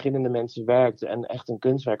die met verschillende mensen werkt en echt een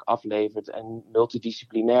kunstwerk aflevert en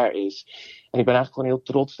multidisciplinair is. En ik ben eigenlijk gewoon heel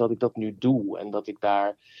trots dat ik dat nu doe en dat ik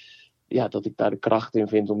daar de kracht in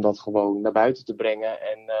vind om dat gewoon naar buiten te brengen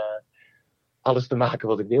en alles te maken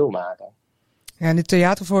wat ik wil maken. Ja, en die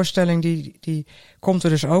theatervoorstelling die komt er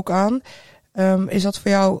dus ook aan. Is dat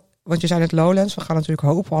voor jou... Want je zei het Lowlands, we gaan natuurlijk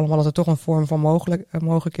hopen allemaal dat er toch een vorm van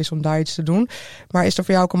mogelijk is om daar iets te doen. Maar is er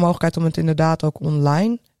voor jou ook een mogelijkheid om het inderdaad ook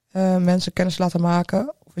online mensen kennis te laten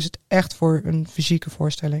maken? Of is het echt voor een fysieke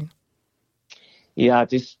voorstelling? Ja,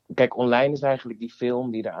 het is... Kijk, online is eigenlijk die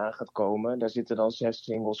film die eraan gaat komen. Daar zitten dan 6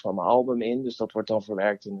 singles van mijn album in. Dus dat wordt dan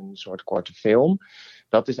verwerkt in een soort korte film.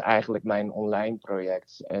 Dat is eigenlijk mijn online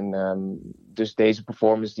project. En dus deze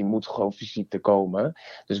performance die moet gewoon fysiek te komen.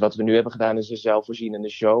 Dus wat we nu hebben gedaan is een zelfvoorzienende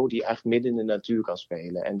show die eigenlijk midden in de natuur kan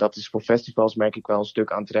spelen. En dat is voor festivals, merk ik, wel een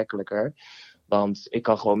stuk aantrekkelijker. Want ik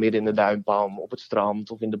kan gewoon midden in de duinpalm, op het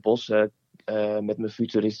strand of in de bossen met mijn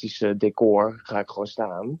futuristische decor ga ik gewoon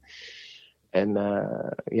staan. En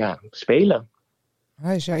spelen.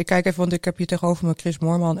 Ja, ik kijk even, want ik heb hier tegenover me Chris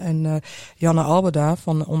Moorman en Janne Albeda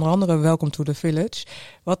van onder andere Welcome to the Village.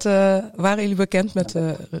 Wat waren jullie bekend met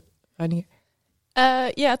Reinier?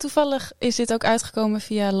 Ja, toevallig is dit ook uitgekomen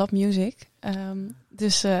via Lab Music.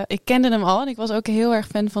 Dus ik kende hem al en ik was ook heel erg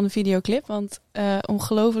fan van de videoclip. Want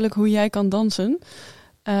ongelooflijk hoe jij kan dansen.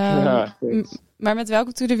 Maar met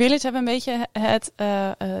Welcome to the Village hebben we een beetje het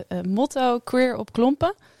motto queer op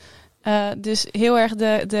klompen. Dus heel erg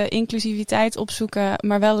de inclusiviteit opzoeken,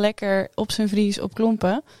 maar wel lekker op zijn Fries op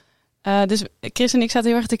klompen. Dus Chris en ik zaten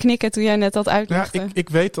heel erg te knikken toen jij net dat uitlegde. Ja, ik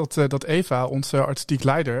weet dat Eva, onze artistiek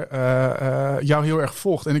leider, jou heel erg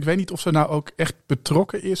volgt. En ik weet niet of ze nou ook echt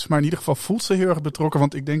betrokken is, maar in ieder geval voelt ze heel erg betrokken.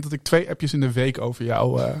 Want ik denk dat ik 2 appjes in de week over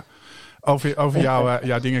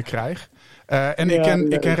jouw dingen krijg. Ik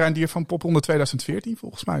ken Reinier van Popronde 2014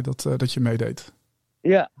 volgens mij, dat je meedeed.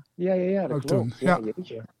 Ja, dat ook klopt. toen. Ja.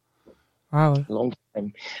 Wow. Long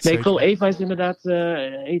time. Nee, ik wil Eva is inderdaad,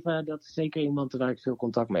 dat is zeker iemand waar ik veel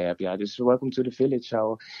contact mee heb. Ja, dus Welcome to the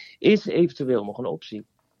Village is eventueel nog een optie.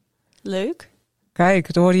 Leuk.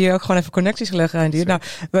 Kijk, dan worden hier ook gewoon even connecties gelegd, Reinier. Nou,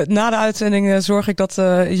 na de uitzending zorg ik dat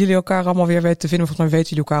jullie elkaar allemaal weer weten te vinden. Volgens mij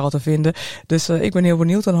weten jullie elkaar al te vinden. Dus ik ben heel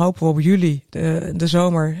benieuwd. Dan hopen we op juli, de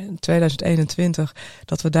zomer 2021,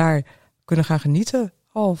 dat we daar kunnen gaan genieten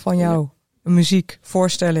al van jou. Muziek,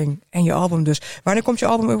 voorstelling en je album dus. Wanneer komt je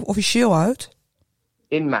album officieel uit?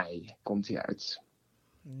 In mei komt hij uit.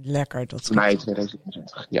 Lekker. Mei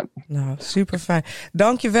 2021, ja. Nou, super fijn.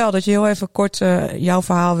 Dankjewel dat je heel even kort jouw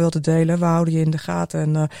verhaal wilde delen. We houden je in de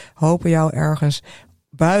gaten en hopen jou ergens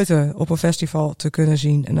buiten op een festival te kunnen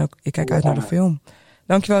zien. En ook, ik kijk uit naar de film.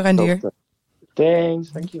 Dankjewel, Reinier.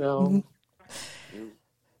 Thanks, dankjewel.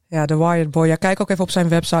 Ja, The Wired Boy. Ja, kijk ook even op zijn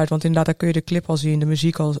website, want inderdaad, daar kun je de clip al zien, de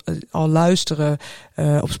muziek al luisteren.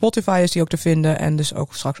 Op Spotify is die ook te vinden en dus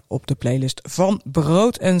ook straks op de playlist van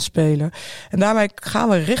Brood en Spelen. En daarmee gaan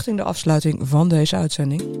we richting de afsluiting van deze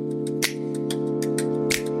uitzending.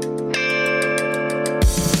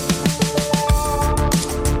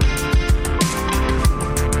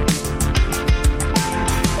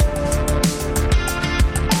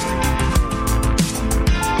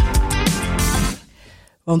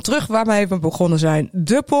 Want terug waar we even begonnen zijn,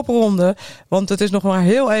 de popronde. Want het is nog maar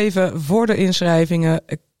heel even voor de inschrijvingen.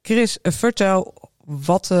 Chris, vertel,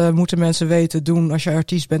 wat moeten mensen weten, doen als je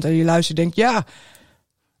artiest bent en je luistert en denkt, ja...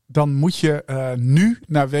 Dan moet je nu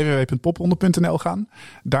naar www.popronde.nl gaan.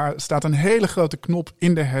 Daar staat een hele grote knop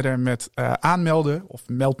in de header met aanmelden of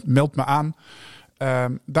meld me aan.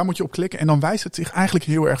 Daar moet je op klikken en dan wijst het zich eigenlijk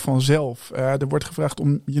heel erg vanzelf. Er wordt gevraagd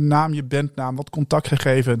om je naam, je bandnaam, wat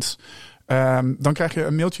contactgegevens. Dan krijg je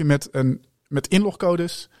een mailtje met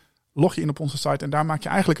inlogcodes. Log je in op onze site en daar maak je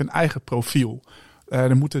eigenlijk een eigen profiel.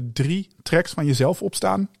 Er moeten 3 tracks van jezelf op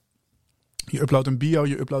staan. Je uploadt een bio,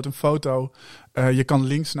 je uploadt een foto. Je kan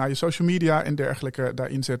links naar je social media en dergelijke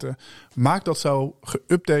daarin zetten. Maak dat zo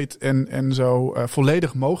geüpdate en zo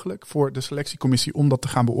volledig mogelijk voor de selectiecommissie om dat te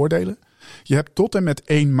gaan beoordelen. Je hebt tot en met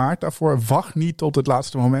 1 maart daarvoor. Wacht niet tot het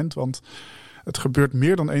laatste moment, want het gebeurt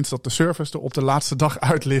meer dan eens dat de servers er op de laatste dag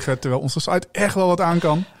uit liggen, terwijl onze site echt wel wat aan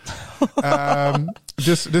kan.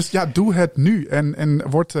 Dus ja, doe het nu en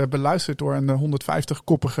word beluisterd door een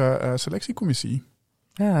 150-koppige selectiecommissie.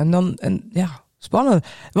 Ja, spannend.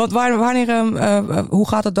 Want hoe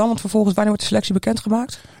gaat het dan? Want vervolgens, wanneer wordt de selectie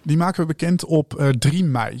bekendgemaakt? Die maken we bekend op 3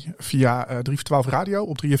 mei via 3 voor 12 Radio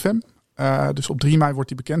op 3FM. Dus op 3 mei wordt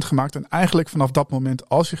die bekendgemaakt. En eigenlijk vanaf dat moment,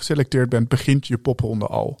 als je geselecteerd bent, begint je popronde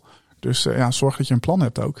al. Dus zorg dat je een plan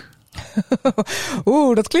hebt ook.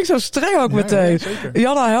 Oeh, dat klinkt zo streng ook meteen. Ja,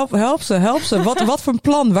 Janna, help ze. Wat voor een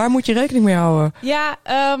plan? Waar moet je rekening mee houden? Ja,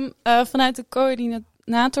 vanuit de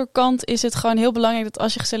coördinatorkant is het gewoon heel belangrijk dat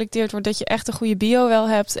als je geselecteerd wordt, dat je echt een goede bio wel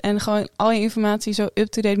hebt en gewoon al je informatie zo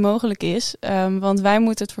up-to-date mogelijk is. Want wij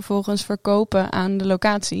moeten het vervolgens verkopen aan de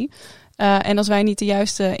locatie. En als wij niet de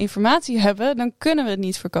juiste informatie hebben, dan kunnen we het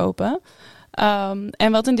niet verkopen.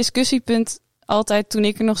 En wat een discussiepunt altijd, toen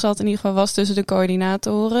ik er nog zat in ieder geval, was tussen de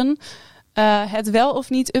coördinatoren. Het wel of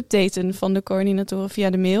niet updaten van de coördinatoren via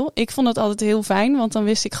de mail. Ik vond dat altijd heel fijn, want dan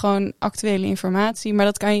wist ik gewoon actuele informatie. Maar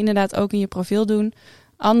dat kan je inderdaad ook in je profiel doen.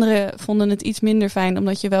 Anderen vonden het iets minder fijn,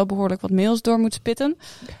 omdat je wel behoorlijk wat mails door moet spitten.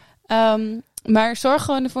 Maar zorg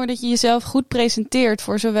gewoon ervoor dat je jezelf goed presenteert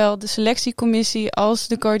voor zowel de selectiecommissie als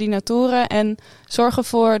de coördinatoren. En zorg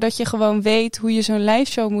ervoor dat je gewoon weet hoe je zo'n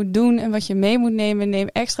liveshow moet doen en wat je mee moet nemen. Neem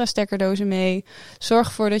extra stekkerdozen mee. Zorg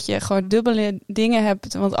ervoor dat je gewoon dubbele dingen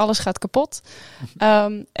hebt, want alles gaat kapot.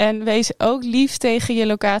 En wees ook lief tegen je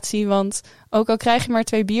locatie, want ook al krijg je maar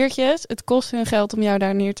 2 biertjes, het kost hun geld om jou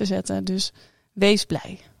daar neer te zetten. Dus wees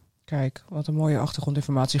blij. Kijk, wat een mooie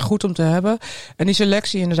achtergrondinformatie. Goed om te hebben. En die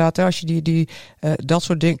selectie inderdaad, als je dat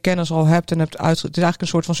soort kennis al hebt en hebt het is eigenlijk een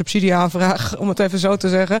soort van subsidieaanvraag, om het even zo te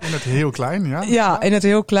zeggen. In het heel klein, ja. Ja, in het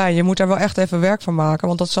heel klein. Je moet daar wel echt even werk van maken,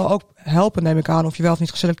 want dat zal ook helpen, neem ik aan, of je wel of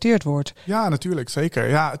niet geselecteerd wordt. Ja, natuurlijk, zeker.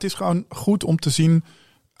 Ja, het is gewoon goed om te zien.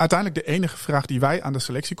 Uiteindelijk de enige vraag die wij aan de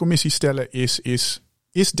selectiecommissie stellen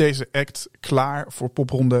is deze act klaar voor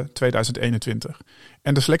popronde 2021?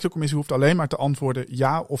 En de selectiecommissie hoeft alleen maar te antwoorden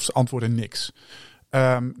ja of ze antwoorden niks.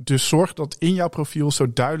 Dus zorg dat in jouw profiel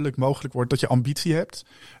zo duidelijk mogelijk wordt dat je ambitie hebt,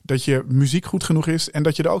 dat je muziek goed genoeg is en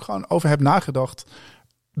dat je er ook gewoon over hebt nagedacht.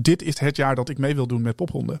 Dit is het jaar dat ik mee wil doen met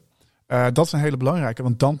popronde. Dat is een hele belangrijke,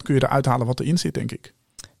 want dan kun je eruit halen wat erin zit, denk ik.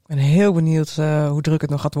 Ik ben heel benieuwd hoe druk het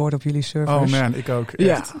nog gaat worden op jullie servers. Oh man, ik ook.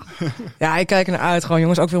 Echt. Ja, ik kijk er naar uit. Gewoon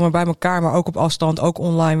jongens, ook veel meer bij elkaar, maar ook op afstand, ook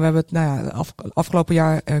online. We hebben het afgelopen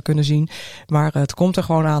jaar kunnen zien. Maar het komt er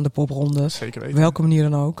gewoon aan, de popronde. Zeker weten. Op welke manier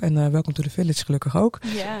dan ook. En welkom to the village gelukkig ook.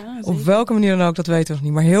 Ja, op welke manier dan ook, dat weten we nog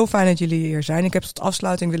niet. Maar heel fijn dat jullie hier zijn. Ik heb tot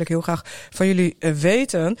afsluiting, wil ik heel graag van jullie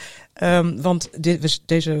weten. Want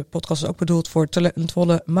deze podcast is ook bedoeld voor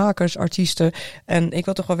talentvolle makers, artiesten. En ik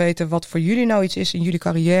wil toch wel weten wat voor jullie nou iets is in jullie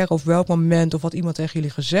carrière, of welk moment of wat iemand tegen jullie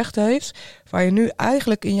gezegd heeft, waar je nu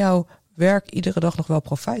eigenlijk in jouw werk iedere dag nog wel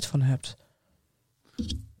profijt van hebt.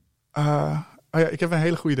 Ik heb een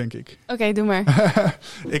hele goede, denk ik. Oké, doe maar.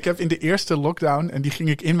 Ik heb in de eerste lockdown, en die ging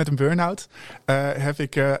ik in met een burn-out, heb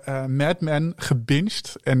ik Mad Men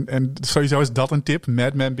gebinged. En sowieso is dat een tip,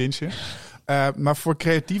 Mad Men bingen. Maar voor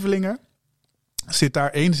creatievelingen zit daar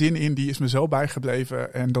 1 zin in, die is me zo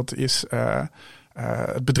bijgebleven. En dat is,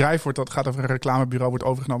 het bedrijf gaat over een reclamebureau, wordt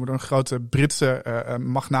overgenomen door een grote Britse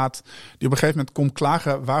magnaat, die op een gegeven moment komt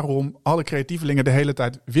klagen waarom alle creatievelingen de hele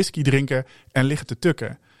tijd whisky drinken en liggen te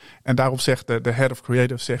tukken. En daarop zegt de head of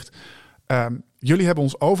creative, jullie hebben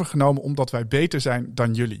ons overgenomen omdat wij beter zijn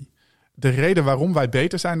dan jullie. De reden waarom wij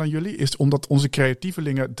beter zijn dan jullie is omdat onze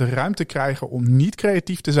creatievelingen de ruimte krijgen om niet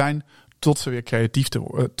creatief te zijn tot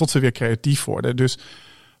ze weer creatief worden. Dus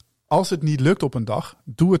als het niet lukt op een dag,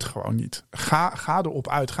 doe het gewoon niet. Ga erop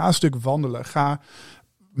uit. Ga een stuk wandelen.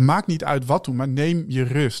 Maak niet uit wat doen, maar neem je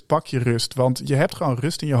rust. Pak je rust. Want je hebt gewoon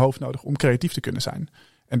rust in je hoofd nodig om creatief te kunnen zijn.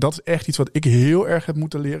 En dat is echt iets wat ik heel erg heb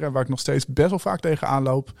moeten leren. Waar ik nog steeds best wel vaak tegenaan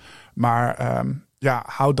loop. Maar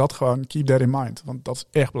hou dat gewoon, keep that in mind. Want dat is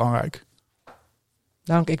echt belangrijk.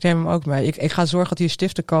 Dank, ik neem hem ook mee. Ik ga zorgen dat hier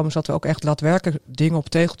stiften komen, zodat we ook echt daadwerkelijk dingen op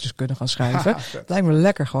tegeltjes kunnen gaan schrijven. Het lijkt me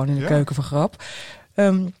lekker gewoon in de keuken van grap.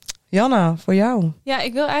 Janna, voor jou. Ja,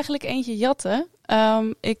 ik wil eigenlijk eentje jatten.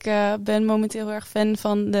 Ik ben momenteel heel erg fan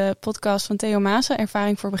van de podcast van Theo Maassen,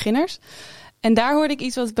 Ervaring voor Beginners. En daar hoorde ik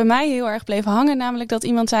iets wat bij mij heel erg bleef hangen. Namelijk dat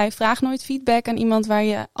iemand zei, vraag nooit feedback aan iemand waar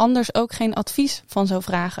je anders ook geen advies van zou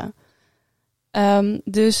vragen.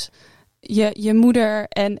 Dus je moeder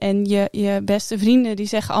en je beste vrienden die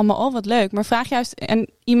zeggen allemaal, wat leuk. Maar vraag juist aan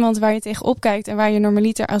iemand waar je tegenop kijkt en waar je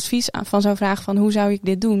normaliter advies van zou vragen van, hoe zou ik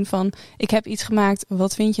dit doen? Van, ik heb iets gemaakt,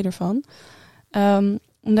 wat vind je ervan?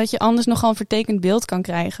 Omdat je anders nogal een vertekend beeld kan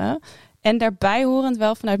krijgen. En daarbij horend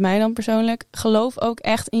wel vanuit mij dan persoonlijk, geloof ook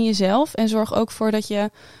echt in jezelf. En zorg ook voor dat je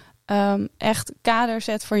echt kader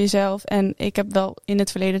zet voor jezelf. En ik heb wel in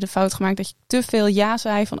het verleden de fout gemaakt dat je te veel ja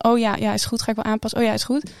zei van, oh ja, is goed, ga ik wel aanpassen. Oh ja, is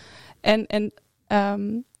goed. En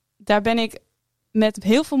daar ben ik met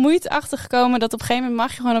heel veel moeite achter gekomen dat op een gegeven moment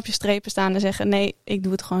mag je gewoon op je strepen staan en zeggen, nee, ik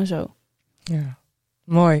doe het gewoon zo. Ja,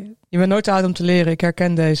 mooi. Je bent nooit te oud om te leren. Ik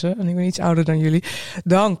herken deze. En ik ben iets ouder dan jullie.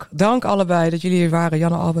 Dank allebei dat jullie hier waren.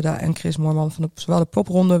 Janne Albeda en Chris Moorman van zowel de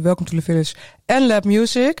popronde, Welcome to the Village en Lab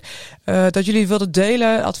Music. Dat jullie wilden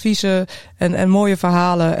delen, adviezen en mooie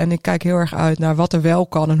verhalen. En ik kijk heel erg uit naar wat er wel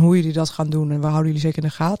kan en hoe jullie dat gaan doen. En we houden jullie zeker in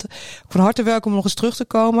de gaten. Van harte welkom om nog eens terug te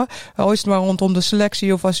komen. Al is het maar rondom de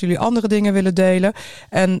selectie of als jullie andere dingen willen delen.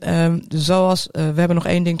 En we hebben nog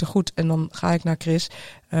 1 ding te goed. En dan ga ik naar Chris.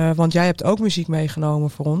 Want jij hebt ook muziek meegenomen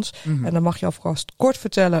voor ons. Mm-hmm. En dan mag je alvast kort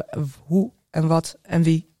vertellen hoe en wat en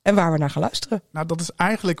wie en waar we naar gaan luisteren. Nou, dat is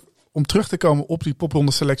eigenlijk om terug te komen op die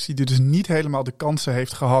popronde selectie die dus niet helemaal de kansen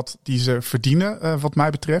heeft gehad die ze verdienen, wat mij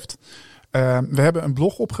betreft. We hebben een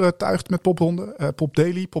blog opgetuigd met Popronde,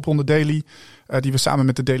 Popronde Daily, die we samen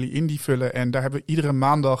met de Daily Indie vullen. En daar hebben we iedere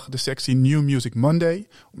maandag de sectie New Music Monday,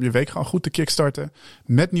 om je week gewoon goed te kickstarten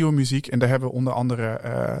met nieuwe muziek. En daar hebben we onder andere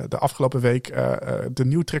de afgelopen week de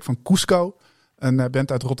nieuwe track van Cusco, een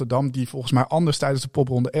band uit Rotterdam die volgens mij anders tijdens de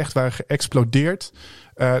popronde echt waren geëxplodeerd.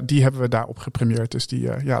 Die hebben we daarop gepremieerd, dus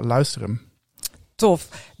luister hem. Tof.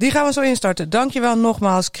 Die gaan we zo instarten. Dankjewel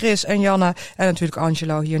nogmaals Chris en Janna. En natuurlijk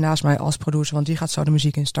Angelo hier naast mij als producer, want die gaat zo de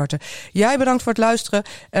muziek instarten. Jij bedankt voor het luisteren.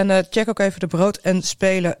 En check ook even de Brood en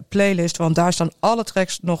Spelen playlist, want daar staan alle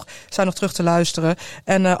tracks nog terug te luisteren.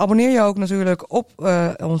 En abonneer je ook natuurlijk op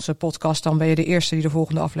onze podcast. Dan ben je de eerste die de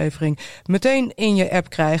volgende aflevering meteen in je app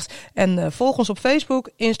krijgt. En volg ons op Facebook,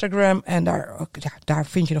 Instagram en daar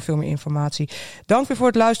vind je nog veel meer informatie. Dank weer voor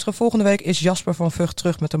het luisteren. Volgende week is Jasper van Vught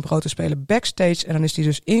terug met een Brood en Spelen backstage. En dan is hij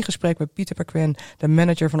dus in gesprek met Pieter Perquin, de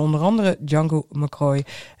manager van onder andere Django McCroy.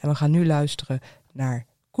 En we gaan nu luisteren naar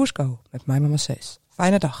Cusco met My Mama Says.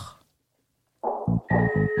 Fijne dag.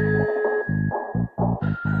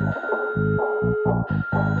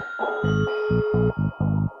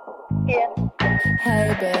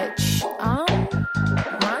 Hey bitch,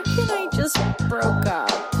 Mark and I just broke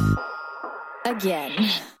up. Again.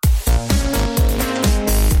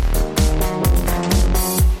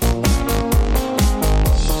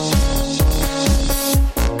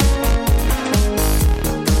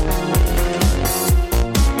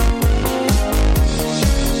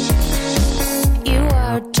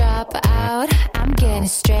 Drop out, I'm getting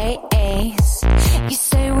straight A's. You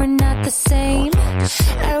say we're not the same.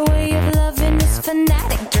 Our way of loving is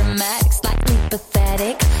fanatic, dramatic, slightly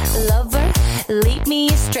pathetic. Lover, lead me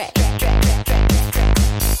astray.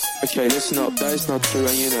 Okay, listen up, that is not true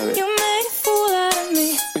and you know it. You made a fool out of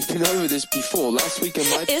me. We've been over this before, last week and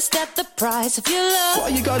my... Is that the price of your love? Why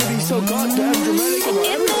you gotta be so goddamn dramatic about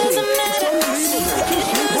It everything? doesn't matter.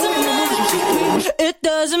 It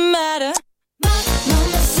doesn't matter. My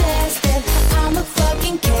mama says that I'm a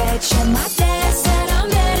fucking catch, and my dad said